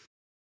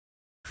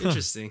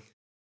 Interesting.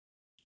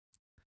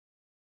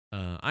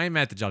 I ain't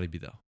mad at the Jolly Bee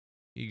though.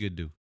 He good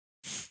dude.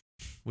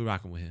 We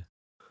rocking with him.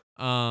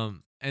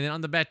 And then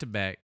on the back to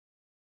back,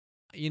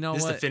 you know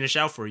this what? This to finish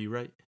out for you,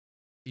 right?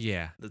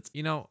 Yeah.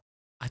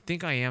 I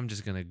think I am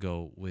just gonna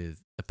go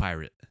with the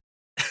pirate.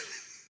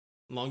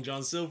 Long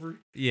John Silver?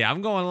 Yeah,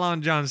 I'm going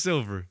Long John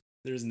Silver.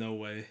 There's no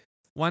way.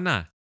 Why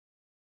not?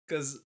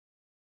 Because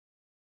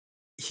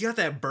he got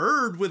that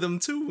bird with him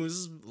too. It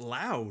was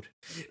loud.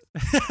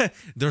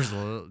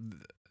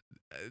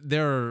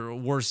 There are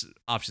worse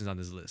options on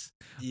this list.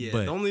 Yeah,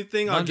 but the only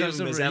thing I'll give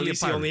him is at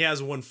least he only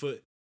has 1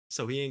 foot.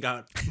 So he ain't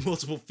got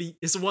multiple feet.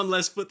 It's one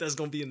less foot that's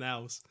going to be in the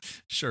house.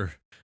 Sure.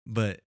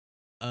 But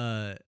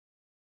I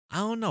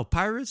don't know.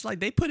 Pirates, like,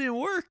 they put in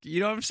work. You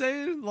know what I'm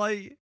saying?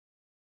 Like,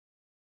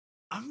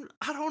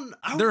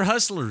 they're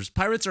hustlers.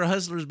 Pirates are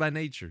hustlers by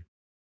nature.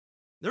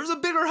 There's a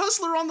bigger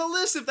hustler on the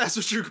list if that's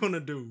what you're going to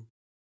do.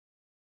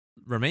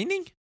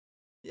 Remaining?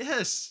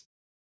 Yes.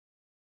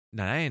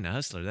 No, that ain't a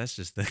hustler. That's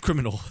just the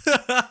criminal.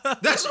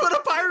 That's what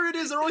a pirate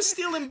is. They're always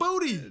stealing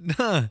booty.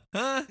 Nah,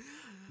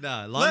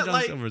 Long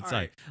John Silver.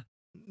 Right.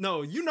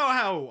 No, you know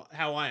how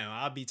I am.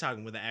 I'll be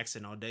talking with an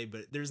accent all day,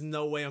 but there's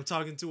no way I'm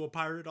talking to a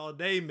pirate all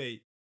day,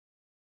 mate.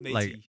 Matey.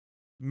 Like,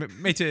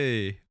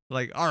 matey.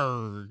 Like,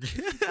 arg.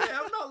 Yeah,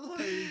 I'm not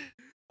like,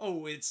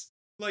 oh, it's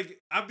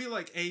like, I'd be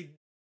like, hey,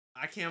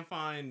 I can't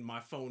find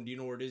my phone. Do you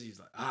know where it is? He's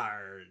like,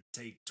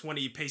 take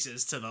 20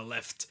 paces to the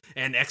left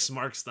and X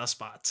marks the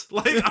spot.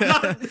 Like,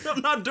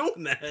 I'm not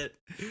doing that.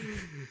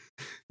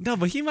 No,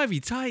 but he might be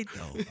tight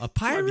though. A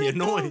pirate might be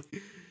annoying.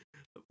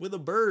 With a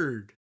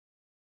bird.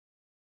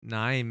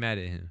 Nah, I ain't mad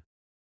at him.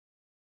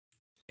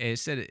 It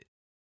said it.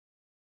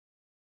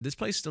 This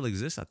place still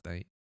exists, I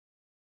think.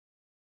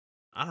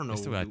 I don't know.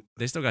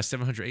 They still got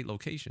 708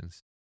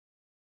 locations.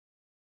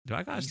 Do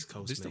I got? East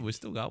Coast, we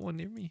still got one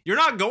near me. You're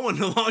not going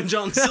to Long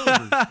John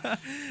Silver.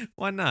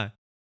 Why not?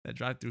 That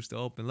drive-thru still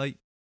open late.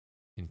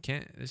 In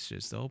Kent, this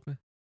shit's still open.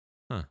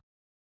 Huh.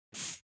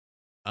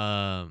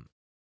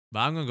 But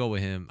I'm gonna go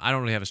with him. I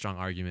don't really have a strong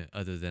argument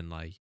other than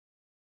like,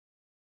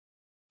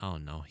 I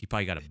don't know. He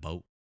probably got a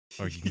boat,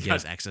 or you can get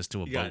us access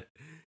to a boat.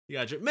 You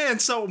got your man.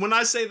 So when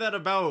I say that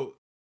about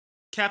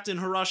Captain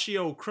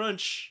Horatio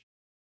Crunch,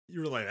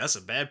 you were like, "That's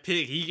a bad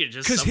pick." He could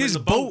just because his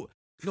boat.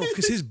 No,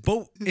 because his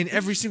boat in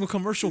every single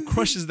commercial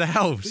crushes the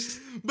house.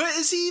 But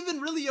is he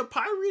even really a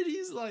pirate?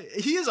 He's like,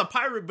 he is a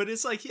pirate, but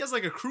it's like he has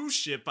like a cruise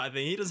ship. I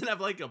think he doesn't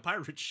have like a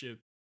pirate ship.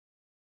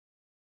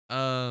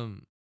 I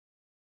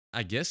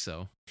guess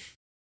so.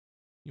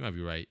 You might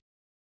be right.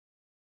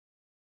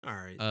 All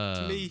right.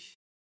 To me,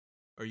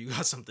 or you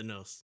got something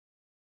else?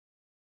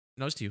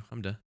 No, it's to you.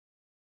 I'm done.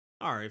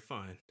 All right,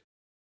 fine.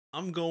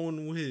 I'm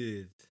going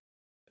with,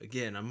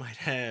 again, I might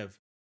have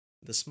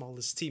the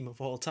smallest team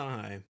of all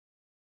time.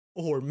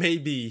 Or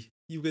maybe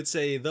you could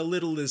say the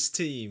littlest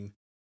team.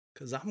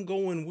 Because I'm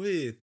going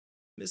with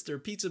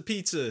Mr.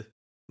 Pizza,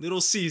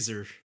 Little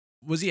Caesar.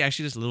 Was he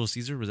actually just Little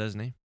Caesar? Was that his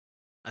name?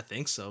 I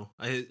think so.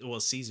 Well,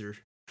 Caesar.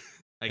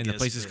 I And guess the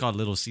place is but- called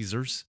Little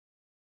Caesars.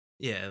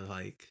 Yeah,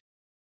 like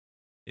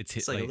It's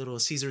it's hit like a little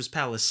Caesar's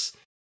palace.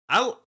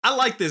 I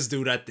like this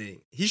dude. I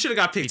think he should have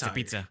got picked.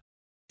 pizza.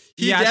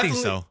 He Yeah, I think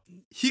definitely- so.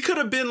 He could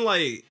have been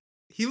like.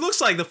 He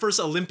looks like the first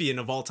Olympian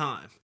of all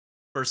time.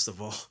 First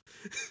of all,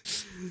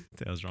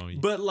 That was wrong with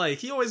you. but like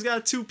he always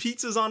got 2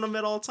 pizzas on him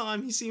at all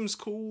time. He seems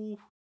cool.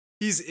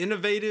 He's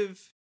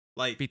innovative.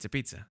 Like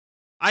Pizza.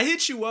 I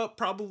hit you up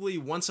probably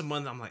once a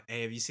month. I'm like,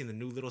 hey, have you seen the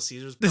new Little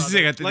Caesars This product?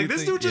 thing got the Like new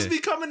this thing, dude just yeah. be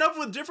coming up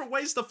with different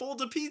ways to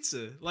fold a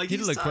pizza. Like He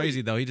he's did look tight.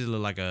 crazy though. He just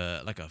looked like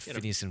a had a-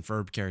 Phineas and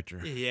Ferb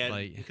character. Yeah,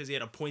 like because he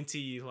had a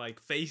pointy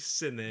like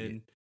face and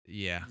then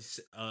yeah.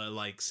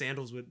 like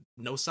sandals with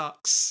no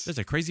socks. There's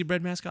a Crazy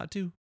Bread mascot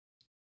too.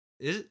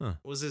 Is it? Huh.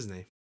 What's his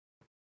name?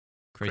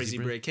 Crazy,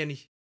 Bread. Bread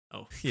Kenny.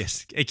 Oh,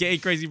 Yes, aka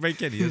Crazy Bread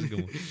Kenny. That's a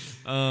good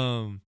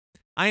one.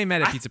 I ain't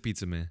mad at I-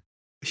 Pizza Man.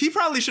 he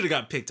probably should have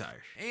got picked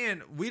higher.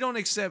 And we don't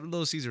accept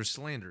Little Caesar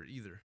slander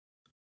either.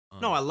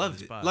 No, I on love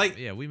this it. pod. Like-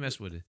 yeah, we mess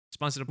with it.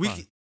 Sponsor the We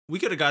pod. we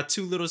could have got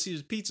 2 Little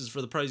Caesars pizzas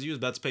for the price you was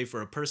about to pay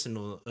for a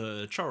personal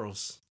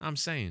Charles. I'm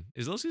saying,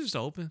 is Little Caesar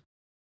still open?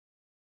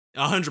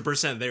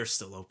 100% they're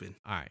still open.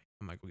 All right,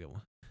 I might go get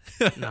one.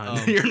 No,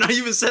 you're not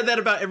even said that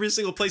about every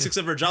single place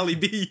except for Jolly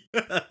Bee.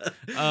 Let's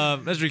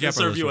recap They'll our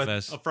serve list you real a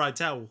fast. fried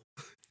towel.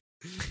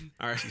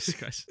 All right. Jesus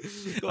Christ.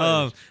 Go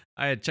ahead.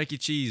 I had Chuck E.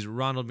 Cheese,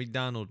 Ronald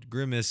McDonald,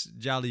 Grimace,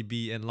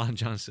 Jollibee, and Lon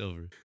John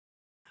Silver.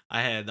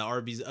 I had the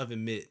Arby's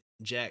oven mitt,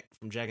 Jack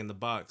from Jack in the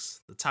Box,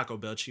 the Taco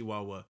Bell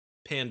Chihuahua,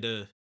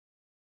 Panda,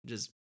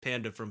 just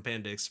Panda from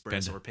Panda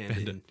Express Panda, or Panda.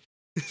 Panda.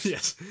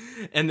 Yes.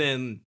 And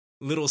then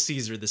Little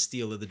Caesar, the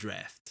steal of the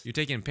draft. You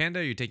taking Panda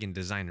or you taking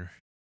Designer?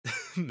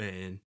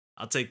 Man,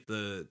 I'll take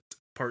the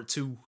part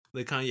 2,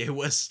 the Kanye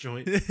West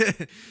joint.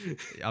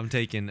 I'm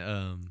taking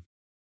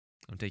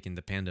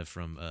the Panda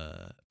from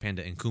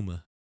Panda and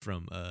Kuma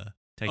from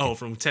Tekken. Oh,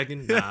 from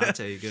Tekken? Nah, I'll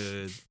take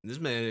this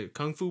man,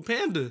 Kung Fu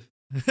Panda.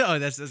 Oh,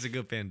 that's a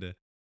good Panda.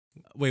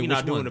 Wait, You're which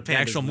not doing one? the The Pandas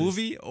actual list.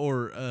 movie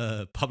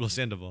or Pablo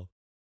Sandoval?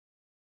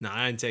 Nah,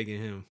 I ain't taking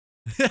him.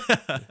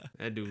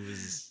 That dude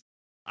was,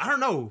 I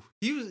don't know.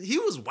 He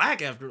was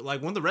whack after,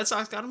 like, when the Red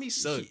Sox got him, he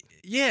sucked.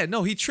 Yeah,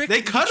 no, he tricked. They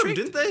he cut him, tricked-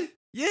 didn't they?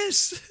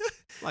 Yes,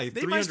 Like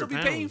they 300 might still be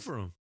pounds. paying for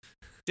him.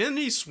 Didn't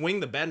he swing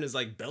the bat in his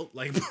like belt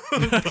like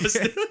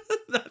busted?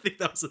 I think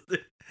that was the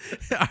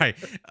thing. All right,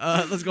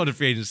 let's go to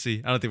free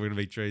agency. I don't think we're gonna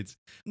make trades.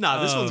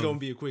 Nah, this one's Um, gonna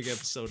be a quick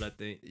episode, I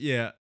think.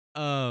 Yeah.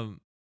 All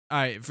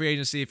right, free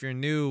agency. If you're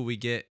new, we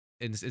get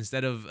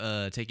instead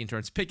of taking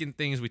turns picking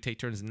things, we take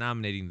turns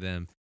nominating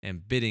them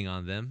and bidding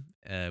on them.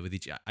 With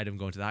each item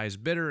going to the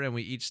highest bidder, and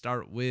we each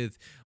start with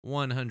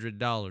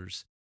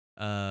 $100.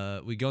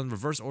 We go in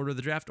reverse order of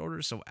the draft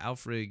order, so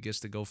Alfred gets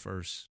to go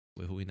first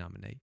with who we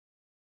nominate.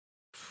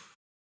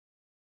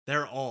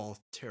 They're all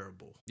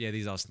terrible. Yeah,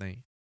 these all stink.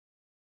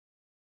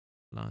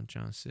 Lon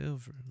John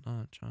Silver.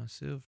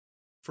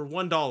 For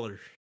 $1,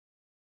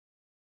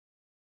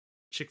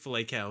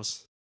 Chick-fil-A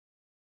cows.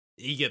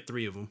 You get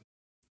 3 of them.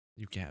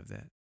 You can have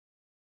that.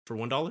 For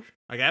 $1?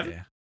 I got it?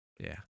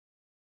 Yeah.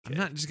 I'm Okay.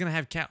 not just gonna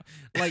have cow.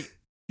 Like,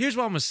 here's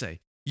what I'm gonna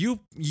say. You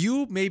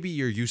maybe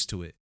you're used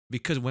to it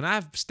because when I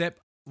hop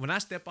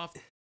off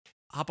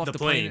The the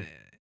plane,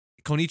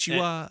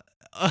 Konnichiwa.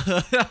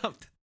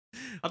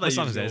 What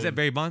song is that? Is that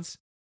Barry Bonds?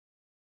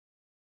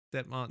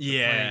 Step on the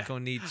Yeah.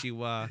 plane,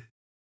 Konnichiwa.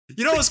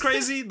 You know what's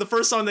crazy? The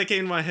first song that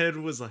came to my head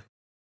was like,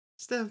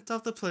 stepped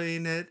off the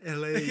plane at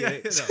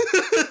LAX.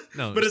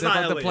 No, But it's step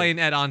not off the LA. plane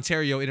at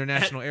Ontario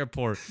International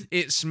Airport.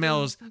 It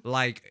smells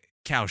like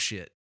cow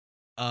shit.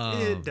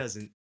 It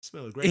doesn't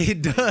smell great.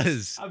 It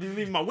does. I'll be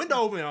leaving my window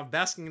open. I'm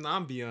basking in the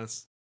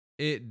ambiance.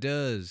 It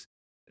does.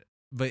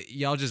 But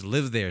y'all just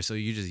live there, so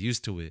you're just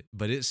used to it.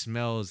 But it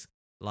smells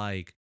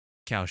like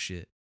cow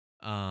shit.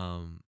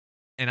 And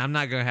I'm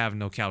not gonna have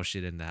no cow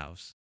shit in the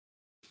house.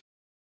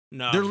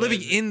 No, They're but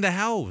living in the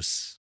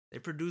house. They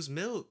produce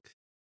milk.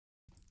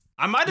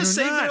 I might have You're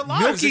saved their not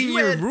lives. milking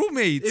your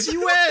roommates. If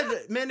you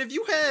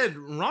had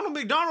Ronald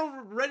McDonald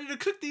ready to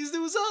cook these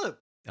dudes up.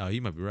 Oh,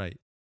 you might be right.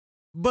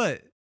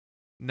 But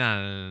nah.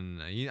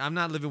 I'm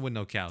not living with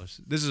no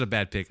cows. This is a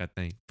bad pick, I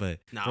think.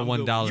 But Nah, for I'm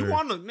good. $1, You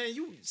want to, man,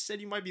 you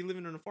said you might be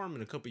living on a farm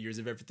in a couple years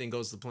if everything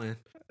goes to plan.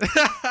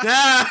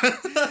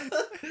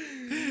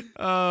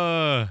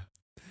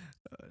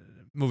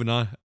 Moving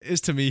on.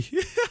 It's to me.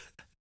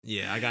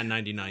 Yeah, I got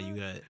 99. You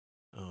got.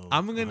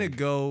 I'm gonna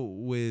go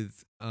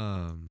with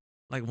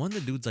like one of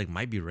the dudes like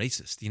might be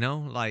racist, you know?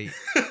 Like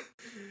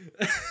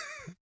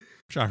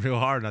try real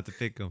hard not to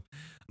pick him.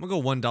 I'm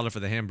gonna go $1 for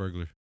the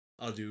Hamburglar.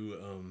 I'll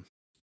do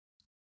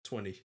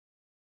 20.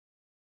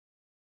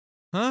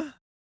 Huh?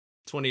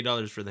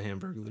 $20 for the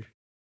Hamburglar.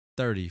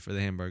 30 for the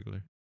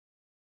Hamburglar.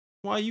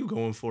 Why are you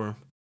going for him?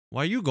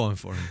 Why are you going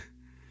for him?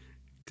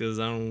 Because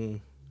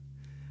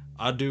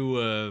I'll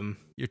do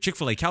Your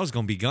Chick-fil-A cow's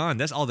gonna be gone.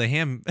 That's all the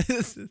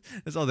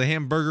that's all the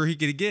hamburger he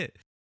could get.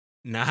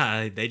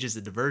 Nah, they just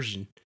a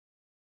diversion.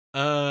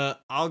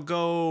 I'll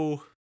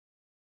go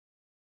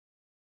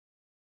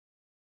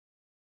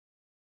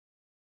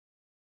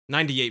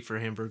 98 for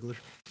Hamburglar.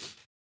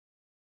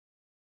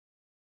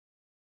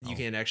 You Oh.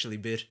 can't actually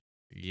bid.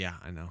 Yeah,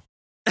 I know.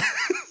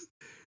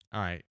 All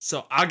right.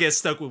 So I'll get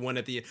stuck with one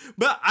at the end.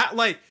 But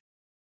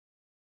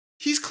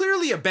he's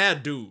clearly a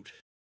bad dude.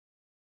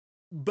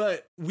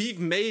 But we've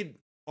made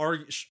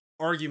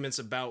arguments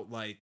about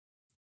like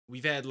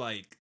we've had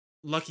like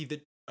Lucky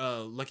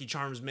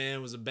Charms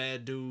man was a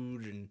bad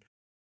dude, and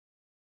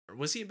or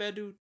was he a bad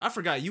dude? I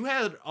forgot. You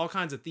had all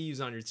kinds of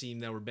thieves on your team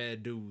that were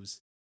bad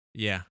dudes.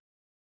 Yeah.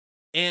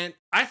 And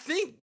I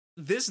think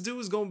this dude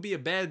is gonna be a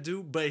bad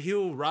dude, but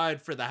he'll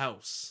ride for the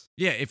house.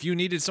 Yeah, if you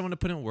needed someone to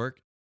put in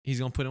work, he's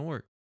gonna put in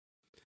work.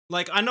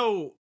 Like, I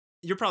know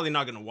you're probably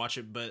not gonna watch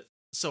it, but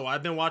so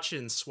I've been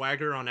watching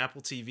Swagger on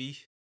Apple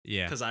TV.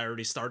 Yeah. Because I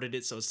already started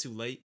it, so it's too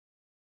late.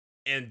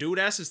 And dude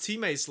asked his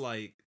teammates,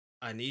 like,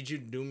 I need you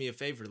to do me a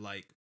favor.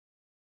 Like,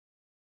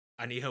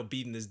 I need help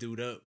beating this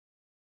dude up.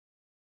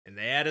 And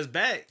they had his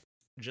back.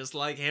 Just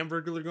like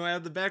Hamburglar gonna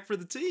have the back for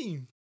the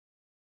team.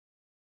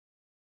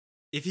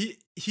 If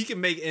he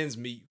can make ends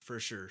meet for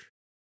sure.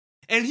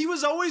 And he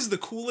was always the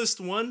coolest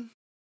one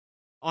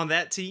on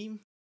that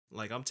team.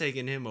 Like, I'm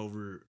taking him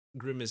over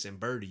Grimace and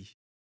Birdie.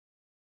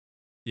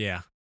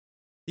 Yeah.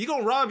 He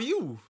gonna rob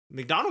you.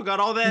 McDonald got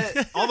all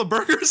the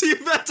burgers he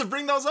had to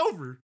bring those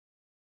over.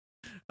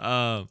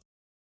 I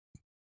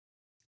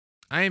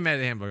ain't mad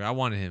at Hamburger. I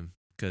wanted him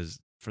because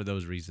for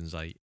those reasons,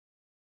 like,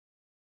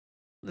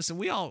 listen,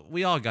 we all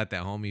got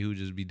that homie who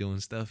just be doing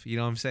stuff. You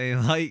know what I'm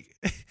saying? Like,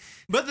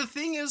 but the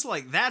thing is,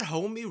 like, that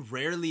homie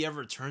rarely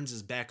ever turns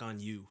his back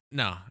on you.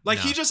 No, like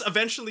no. he just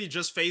eventually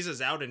just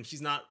phases out, and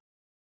he's not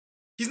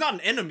an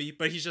enemy,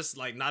 but he's just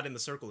like not in the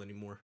circle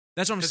anymore.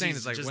 That's what I'm saying.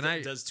 It's like just when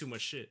I does too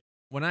much shit.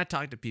 When I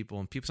talk to people,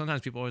 and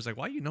sometimes people always like,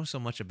 why you know so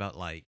much about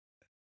like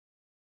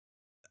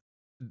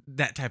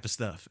that type of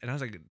stuff? And I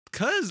was like,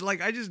 cause like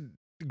I just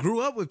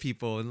grew up with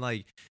people, and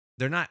like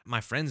they're not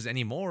my friends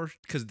anymore.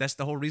 Cause that's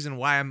the whole reason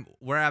why I'm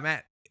where I'm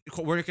at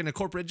working a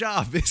corporate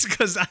job. Is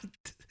because I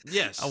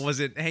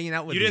wasn't hanging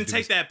out with. You didn't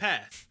take that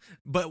path.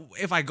 But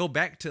if I go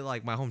back to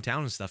like my hometown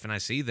and stuff, and I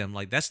see them,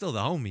 like that's still the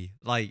homie.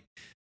 Like,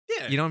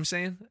 yeah, you know what I'm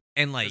saying?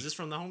 And like, is this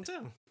from the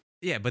hometown?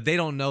 Yeah, but they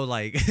don't know,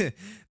 like,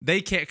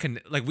 they can't,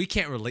 like, we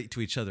can't relate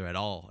to each other at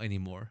all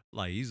anymore.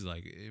 Like, he's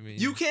like, I mean.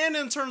 You can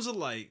in terms of,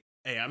 like,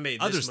 hey, I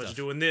made this much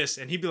doing this.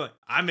 And he'd be like,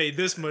 I made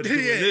this much doing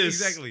this.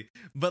 Exactly.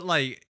 But,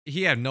 like,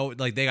 he had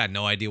they got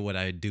no idea what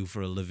I do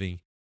for a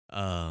living.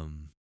 No,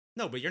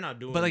 but you're not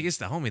doing. But, like, it's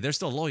the homie. They're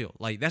still loyal.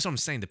 Like, that's what I'm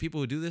saying. The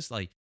people who do this,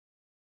 like,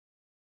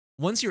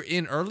 once you're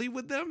in early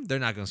with them, they're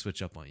not going to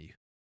switch up on you.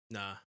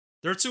 Nah.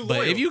 They're too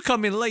loyal. But if you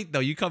come in late,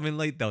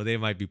 though, they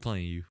might be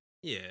playing you.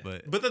 Yeah.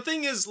 But the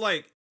thing is,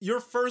 like, your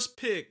first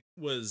pick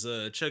was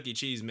Chuck E.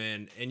 Cheese,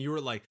 man, and you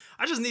were like,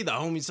 I just need the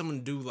homie, someone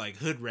to do like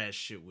hood rat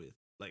shit with,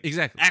 like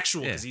exactly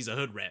actual, because he's a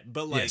hood rat.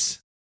 But like, yes.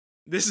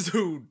 This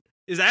dude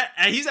he's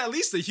at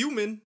least a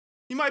human.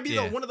 He might be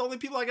one of the only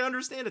people I can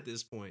understand at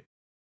this point.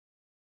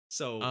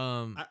 So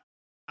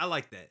I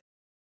like that,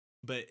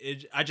 but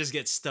I just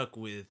get stuck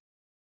with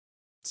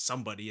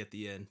somebody at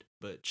the end.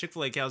 But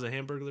Chick-fil-A cows and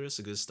Hamburglar is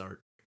a good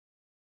start.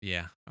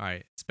 Yeah. All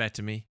right, it's back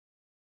to me.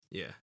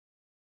 Yeah.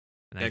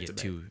 And I get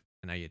two.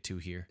 And I get two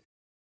here.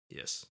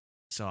 Yes.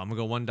 So I'm gonna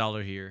go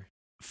 $1 here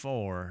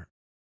for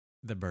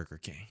the Burger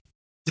King.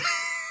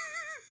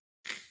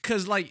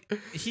 Cause like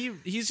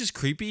he's just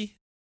creepy.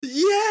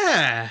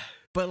 Yeah.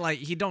 But like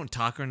he don't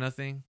talk or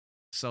nothing.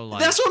 So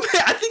like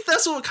I think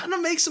that's what kind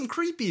of makes him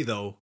creepy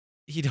though.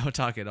 He don't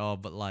talk at all,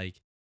 but like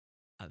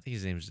I think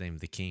his name's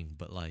the King,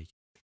 but like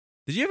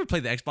did you ever play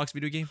the Xbox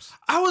video games?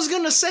 I was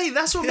gonna say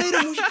that's what made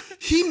him.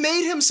 He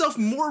made himself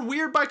more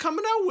weird by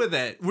coming out with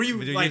that. Where you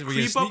video like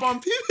creep up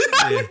on people?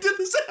 Yeah.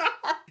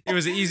 It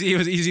was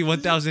easy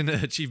 1,000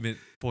 achievement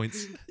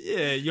points.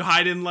 Yeah, you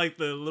hide in like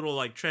the little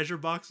like treasure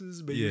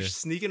boxes, but you're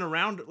sneaking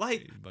around.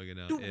 Like, bugging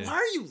out. Dude, why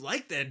are you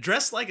like that?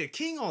 Dressed like a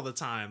king all the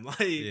time. Like,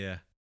 yeah.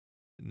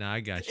 Nah,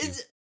 I got you.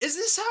 Is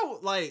this how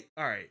like?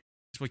 All right,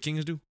 that's what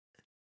kings do.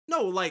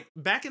 No, like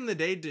back in the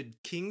day, did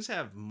kings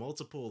have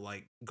multiple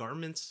like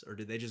garments, or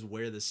did they just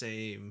wear the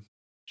same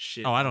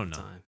shit? Oh, I don't know.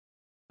 Time?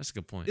 That's a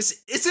good point.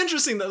 It's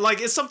interesting that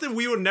like it's something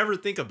we would never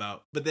think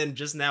about, but then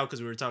just now because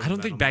we were talking. I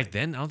don't think back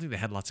then. I don't think they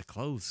had lots of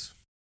clothes,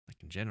 like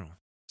in general.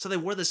 So they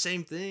wore the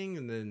same thing,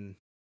 and then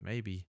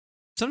maybe.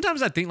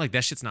 Sometimes I think like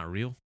that shit's not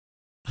real.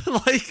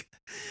 like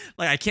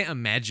I can't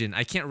imagine.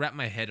 I can't wrap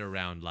my head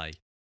around like.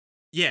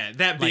 Yeah,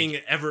 that being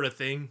ever a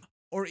thing.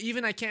 Or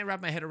even I can't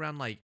wrap my head around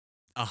like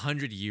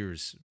 100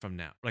 years from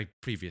now, like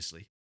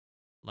previously,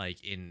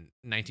 like in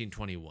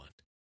 1921.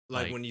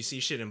 Like when you see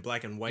shit in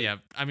black and white. Yeah,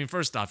 I mean,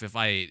 first off,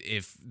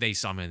 if they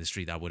saw me in the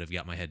street, I would have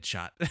got my head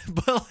shot.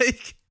 But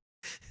like,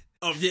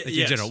 oh yeah, like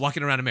in general,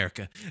 walking around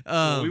America,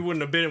 well, we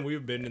wouldn't have been.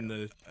 We've been in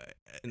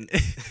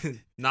the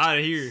not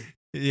here.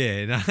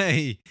 Yeah, not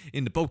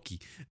in the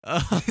pokey.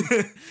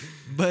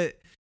 But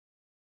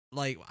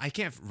like, I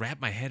can't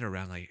wrap my head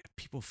around like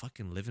people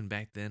fucking living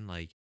back then.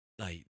 Like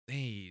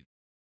they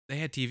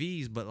had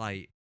TVs, but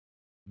like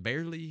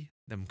barely.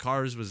 Them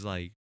cars was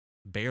like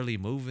barely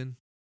moving.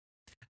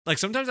 Like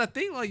sometimes I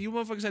think like you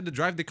motherfuckers had to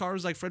drive the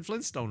cars like Fred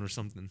Flintstone or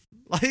something.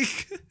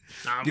 Like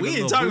Nah, give it we a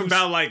ain't little talking boost.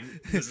 about like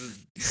this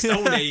is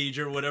Stone Age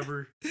or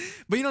whatever.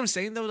 But you know what I'm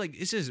saying though? Like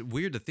it's just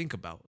weird to think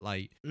about.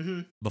 Like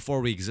Mm-hmm.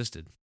 before we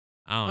existed.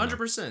 I don't know.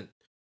 100%.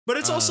 But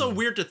it's also Um,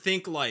 weird to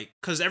think like,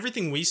 because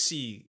everything we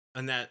see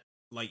and that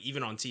like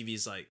even on TV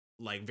is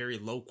like very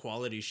low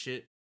quality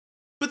shit.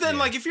 But then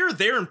Yeah. like if you're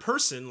there in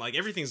person, like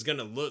everything's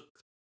gonna look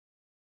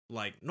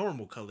like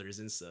normal colors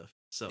and stuff.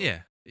 So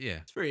Yeah.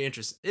 it's very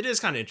interesting. It is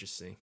kind of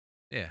interesting.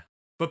 Yeah.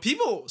 But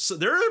people, so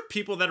there are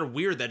people that are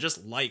weird that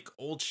just like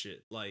old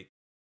shit. Like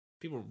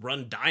people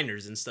run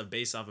diners and stuff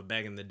based off of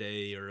back in the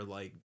day, or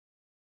like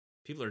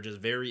people are just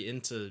very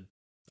into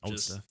Old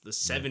just stuff. the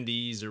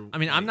 70s or I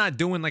mean, I'm like- not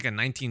doing like a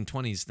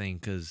 1920s thing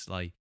because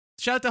like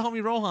shout out to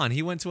homie Rohan.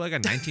 He went to like a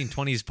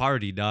 1920s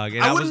party, dog.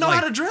 And I was wouldn't know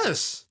like, how to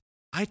dress.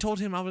 I told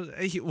him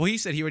he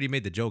said he already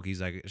made the joke.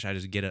 He's like, should I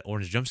just get an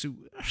orange jumpsuit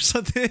or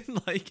something?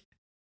 Like,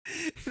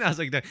 and I was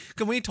like,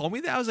 because when he told me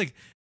that, I was like,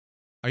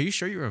 are you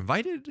sure you're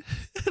invited?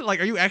 Like,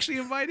 are you actually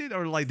invited,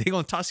 or like they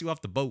gonna toss you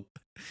off the boat?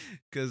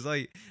 Because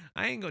like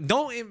I ain't gonna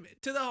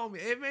to the homie.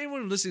 If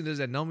anyone listening to this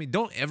that know me,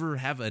 don't ever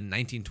have a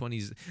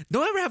 1920s.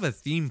 Don't ever have a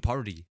theme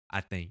party.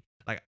 I think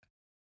like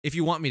if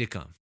you want me to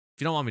come.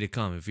 If you don't want me to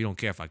come, if you don't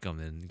care if I come,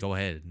 then go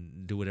ahead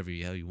and do whatever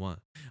the hell you want.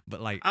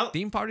 But like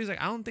theme parties, like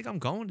I don't think I'm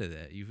going to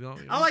that. You feel?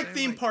 I like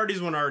theme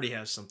parties when I already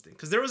have something.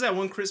 Because there was that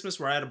one Christmas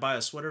where I had to buy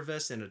a sweater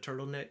vest and a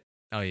turtleneck.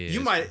 Oh yeah, You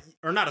might,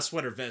 or not a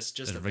sweater vest,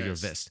 just a regular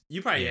vest. vest.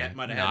 You probably Yeah.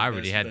 might have No, had. I a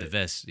already vest, had but, the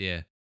vest.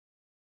 Yeah.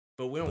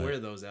 but we don't But wear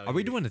those out. Are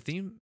we here. doing a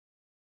theme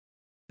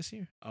this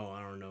year? Oh,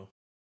 I don't know.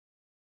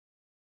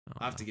 I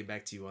don't I'll have to know. get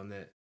back to you on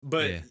that.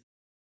 But Yeah.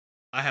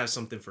 I have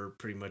something for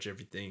pretty much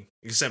everything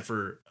except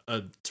for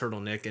a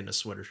turtleneck and a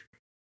sweater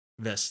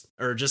vest,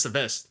 or just a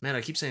vest. Man,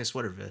 I keep saying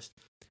sweater vest.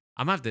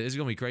 I'm gonna have to. It's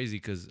gonna be crazy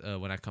because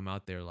when I come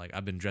out there, like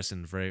I've been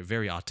dressing very,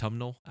 very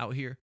autumnal out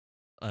here,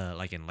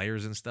 like in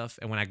layers and stuff.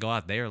 And when I go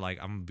out there, like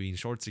I'm gonna be in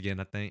shorts again.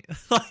 I think.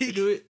 Like,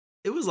 Dude,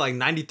 it was like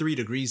 93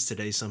 degrees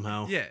today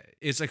somehow. yeah,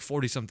 it's like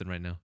 40 something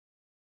right now.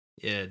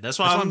 Yeah, that's That's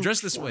why why I'm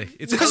dressed this way.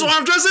 It's That's cold. why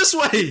I'm dressed this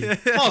way.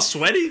 I'm all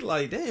sweaty.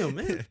 Like, damn,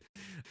 man.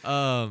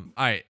 All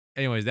right.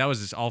 Anyways, that was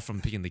just all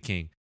from Picking the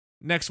King.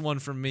 Next one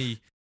from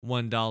me,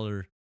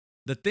 $1.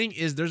 The thing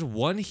is, there's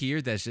one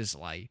here that's just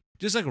like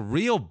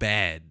real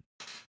bad,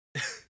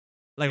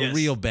 like Yes.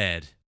 real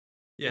bad.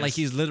 Yes. Like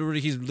he's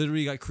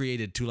literally got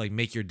created to like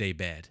make your day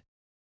bad.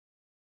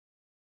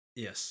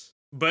 Yes.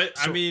 But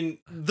I So- mean,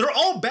 they're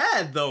all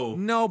bad though.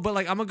 No, but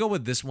like I'm gonna go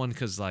with this one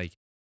because like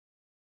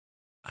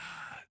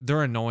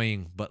they're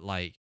annoying, but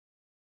like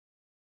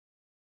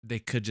they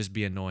could just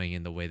be annoying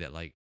in the way that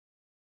like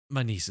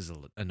my niece is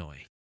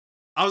annoying.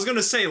 I was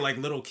gonna say like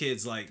little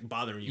kids like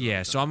bothering you. all Yeah,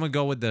 the so time. I'm gonna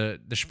go with the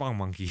Spong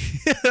Monkey.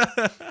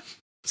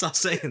 Stop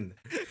saying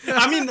that.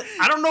 I mean,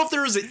 I don't know if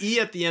there was an E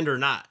at the end or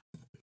not.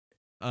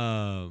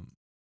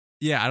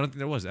 Yeah, I don't think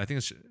there was. I think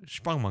it's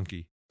Sprung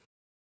Monkey.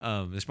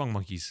 The Sprung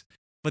Monkeys.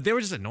 But they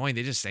were just annoying.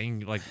 They just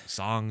sang like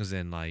songs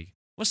and like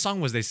what song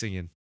was they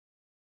singing?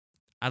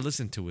 I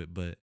listened to it,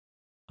 but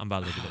I'm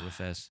about to look it up real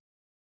fast.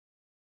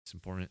 It's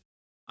important.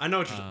 I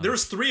know. There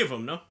was 3 of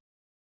them. No.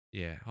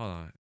 Yeah, hold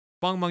on.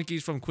 Sprung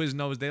Monkeys from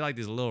Quiznos, they like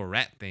these little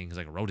rat things,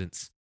 like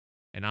rodents.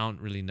 And I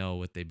don't really know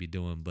what they be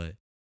doing, but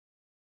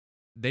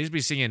they just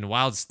be singing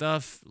wild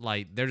stuff.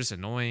 Like they're just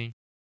annoying.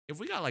 If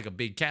we got like a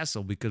big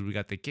castle because we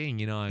got the king,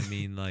 you know what I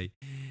mean? Like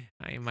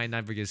I might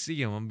not get to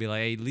see him. I'm gonna be like,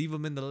 hey, leave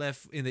him in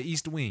the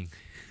east wing,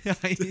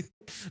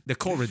 the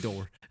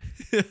corridor.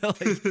 Like,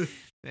 that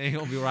ain't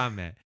gonna be where I'm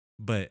at.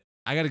 But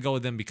I gotta go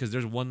with them because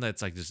there's one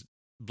that's like just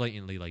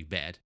blatantly like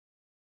bad.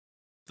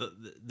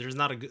 There's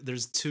not a good.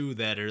 There's 2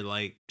 that are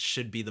like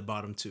should be the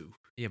bottom 2.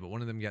 Yeah, but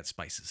one of them got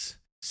spices,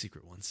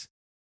 secret ones.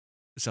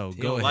 So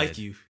They go don't ahead. like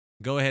you.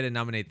 Go ahead and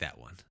nominate that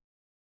one.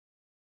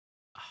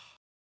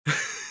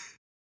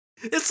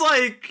 It's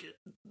like,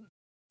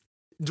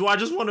 do I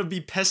just want to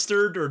be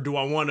pestered or do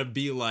I want to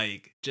be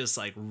like, just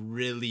like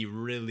really,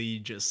 really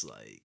just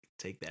like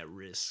take that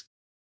risk?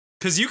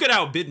 Because you could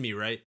outbid me,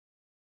 right?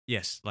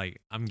 Yes,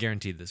 like I'm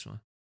guaranteed this one.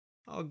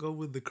 I'll go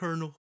with the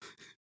Colonel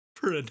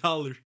for $1.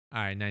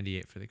 All right,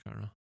 98 for the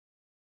Colonel.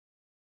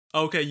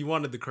 Okay, you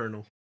wanted the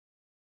Colonel.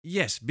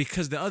 Yes,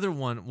 because the other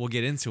one, we'll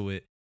get into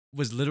it,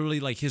 was literally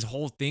like his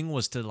whole thing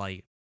was to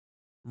like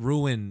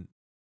ruin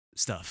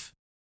stuff.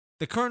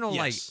 The Colonel,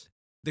 like, Yes.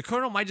 the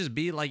Colonel might just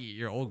be like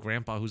your old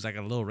grandpa who's like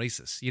a little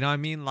racist. You know what I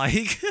mean?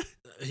 Like,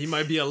 He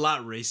might be a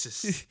lot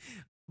racist.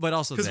 but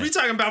also Because that. we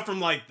talking about from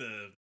like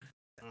the,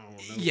 I don't know.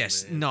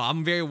 Yes, man. no,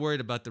 I'm very worried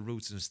about the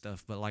roots and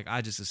stuff, but like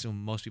I just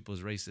assume most people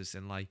is racist,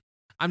 and like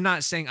I'm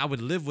not saying I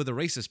would live with a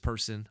racist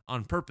person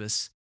on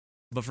purpose,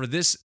 but for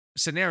this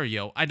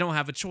scenario, I don't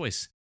have a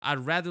choice.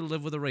 I'd rather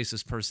live with a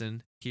racist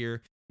person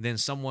here than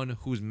someone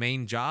whose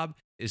main job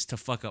is to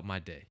fuck up my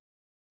day.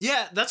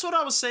 Yeah, that's what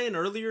I was saying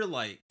earlier.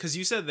 Like, because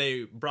you said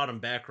they brought him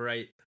back,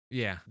 right?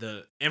 Yeah.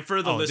 And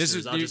for the This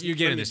listeners, is you're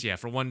getting this, yeah,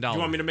 for $1. Do you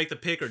want me to make the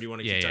pick or do you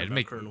want to keep talking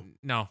about Colonel?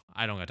 No,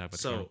 I don't gotta talk about the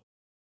So, Colonel.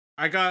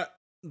 I got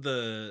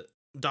the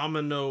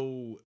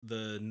Domino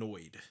the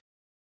Noid.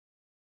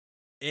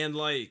 And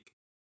like,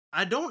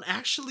 I don't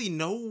actually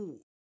know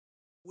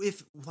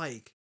if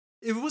like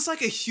it was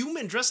like a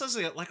human dressed as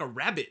like a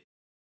rabbit.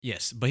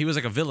 Yes, but he was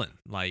like a villain.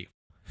 Like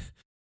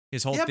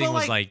his whole Yeah, thing but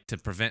was like like to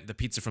prevent the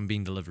pizza from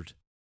being delivered.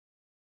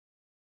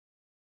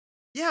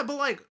 yeah, but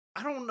like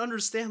I don't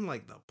understand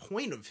like the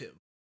point of him.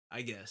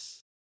 I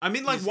guess. I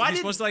mean, like, He's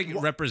supposed to like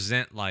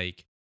represent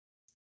like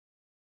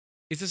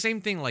it's the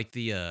same thing like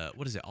the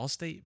what is it,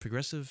 Allstate,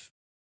 Progressive,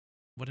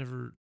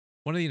 whatever,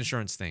 one of the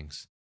insurance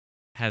things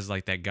has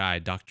like that guy,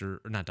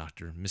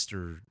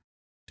 Mr.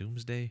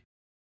 Doomsday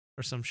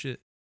or some shit.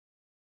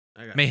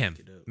 I gotta Mayhem.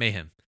 look it up.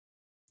 Mayhem.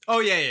 Oh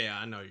yeah.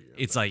 I know you're.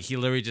 It's like he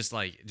literally just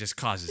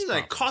causes. He's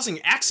like problems.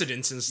 causing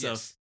accidents and stuff.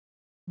 Yes.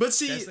 But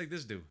see, That's like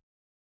this dude.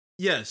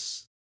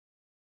 yes.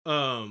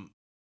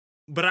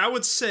 But I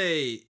would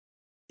say,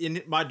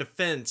 in my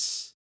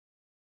defense,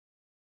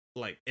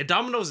 like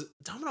Domino's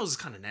is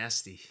kind of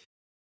nasty.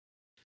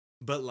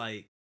 But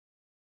like,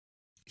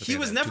 he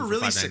was never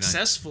really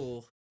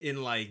successful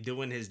in like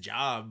doing his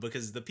job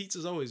because the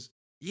pizza's always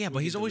but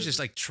he's always just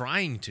like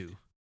trying to.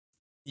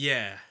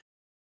 Yeah.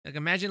 Like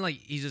imagine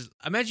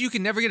you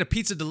can never get a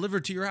pizza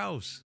delivered to your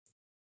house.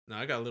 No,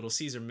 I got a Little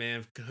Caesar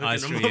man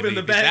hooking him up in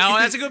the back. Oh,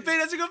 that's a good pick.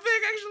 That's a good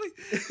pick,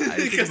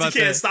 actually. Because he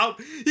can't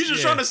stop. He's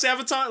just trying to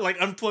sabotage, like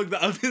unplug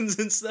the ovens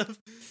and stuff.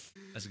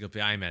 That's a good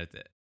pick. I ain't mad at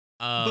that.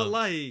 But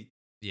like,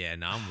 yeah,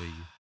 no, I'm with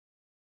you.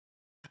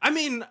 I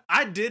mean,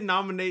 I did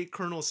nominate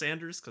Colonel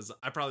Sanders because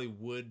I probably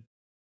would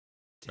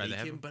take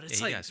him, but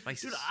it's like,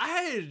 dude,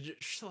 I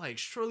like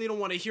surely don't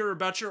want to hear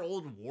about your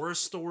old war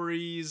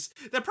stories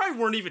that probably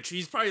weren't even true.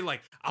 He's probably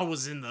like, I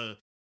was in the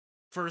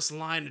first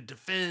line of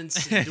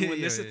defense and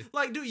doing this.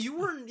 Like, dude, you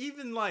weren't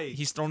even like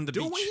he's thrown the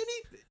doing beach.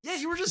 anything. Yeah,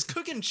 you were just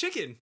cooking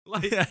chicken.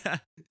 Like,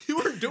 you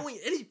weren't doing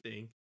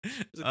anything.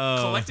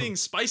 Collecting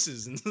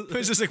spices and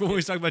it's just like when we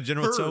was talking about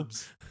General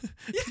Tso's.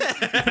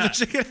 Yeah.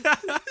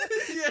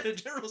 Yeah,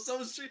 General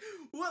Tso's.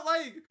 What,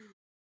 like,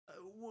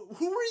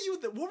 who were you?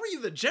 What were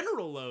you the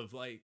general of?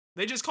 Like,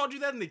 they just called you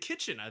that in the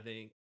kitchen, I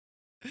think.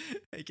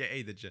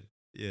 AKA the gen.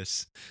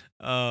 Yes.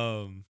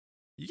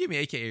 You gave me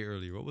AKA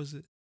earlier. What was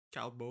it?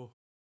 Calbo.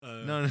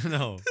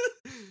 No.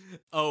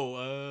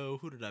 Oh,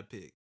 who did I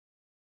pick?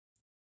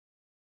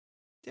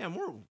 Damn,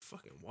 we're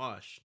fucking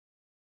washed.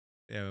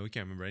 Yeah, we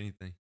can't remember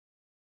anything.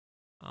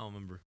 I don't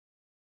remember.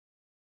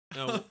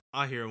 No,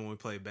 I'll hear it when we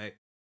play it back.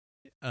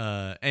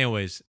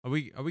 Anyways, are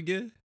we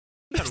good?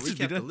 You gotta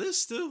recap the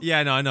list still. Yeah,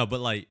 I know,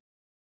 but like,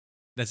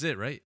 that's it,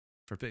 right?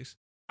 For picks.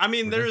 I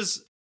mean,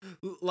 there's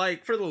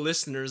like for the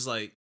listeners,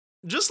 like,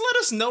 just let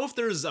us know if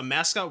there's a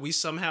mascot we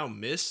somehow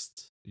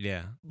missed.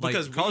 Yeah,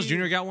 because like, Carl's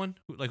Jr. got one.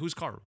 Who's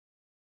Carl?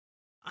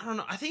 I don't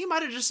know. I think he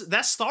might have just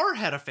that star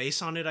had a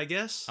face on it. I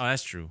guess. Oh,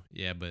 that's true.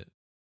 Yeah, but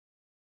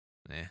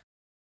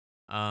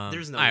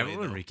there's no way. All right,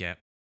 we'll recap.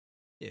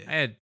 Yeah, I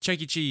had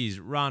Chuck E. Cheese,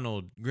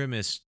 Ronald,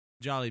 Grimace,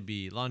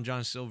 Jollibee, Lon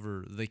John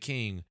Silver, The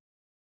King,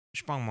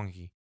 Spong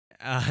Monkey,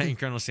 and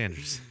Colonel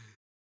Sanders.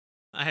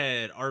 I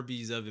had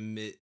Arby's Oven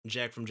Mitt,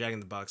 Jack from Jack in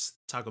the Box,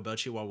 Taco Bell,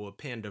 Chihuahua,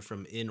 Panda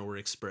from Inn or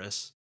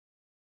Express,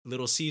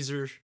 Little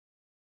Caesar,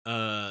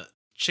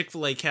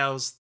 Chick-fil-A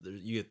cows.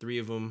 You get 3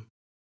 of them.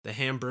 The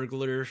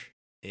Hamburglar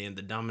and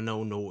the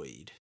Domino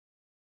Noid.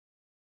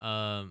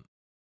 I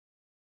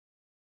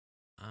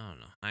don't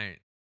know. I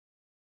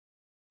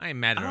ain't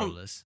mad at all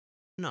this.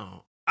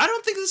 No, I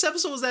don't think this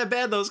episode was that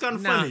bad though. It's kind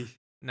of funny.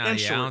 I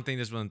don't think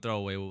this one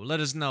throwaway. Well, let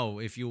us know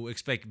if you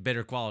expect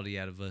better quality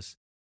out of us.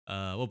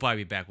 We'll probably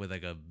be back with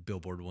like a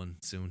billboard one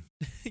soon.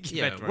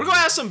 Yeah, we're gonna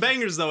have some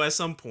bangers though at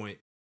some point.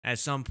 At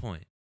some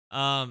point.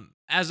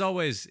 As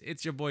always,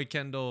 it's your boy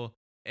Kendall,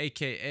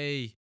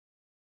 aka.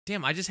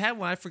 Damn, I just had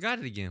one. I forgot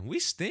it again. We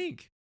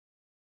stink.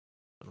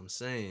 What I'm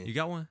saying. You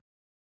got one?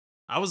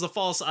 I was a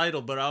false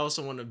idol, but I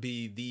also want to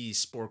be the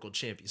Sporkle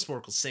champion,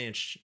 Sporkle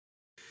Sanch.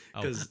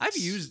 Because I've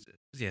used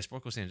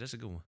Sporkle Sanch. That's a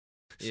good one.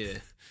 Yeah.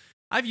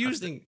 I've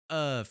used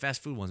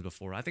fast food ones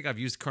before. I think I've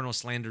used Colonel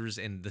Sanders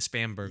and the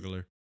Spam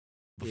Burglar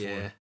before.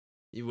 Yeah.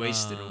 You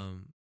wasted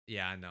them.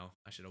 Yeah, I know.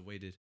 I should have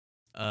waited.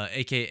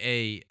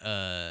 AKA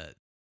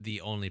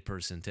the only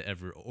person to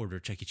ever order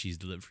Chuck E. Cheese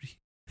delivery.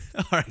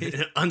 All right.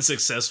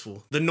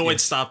 Unsuccessful. The Noid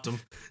stopped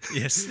him.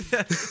 Yes.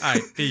 All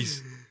right.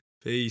 Peace.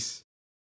 Peace.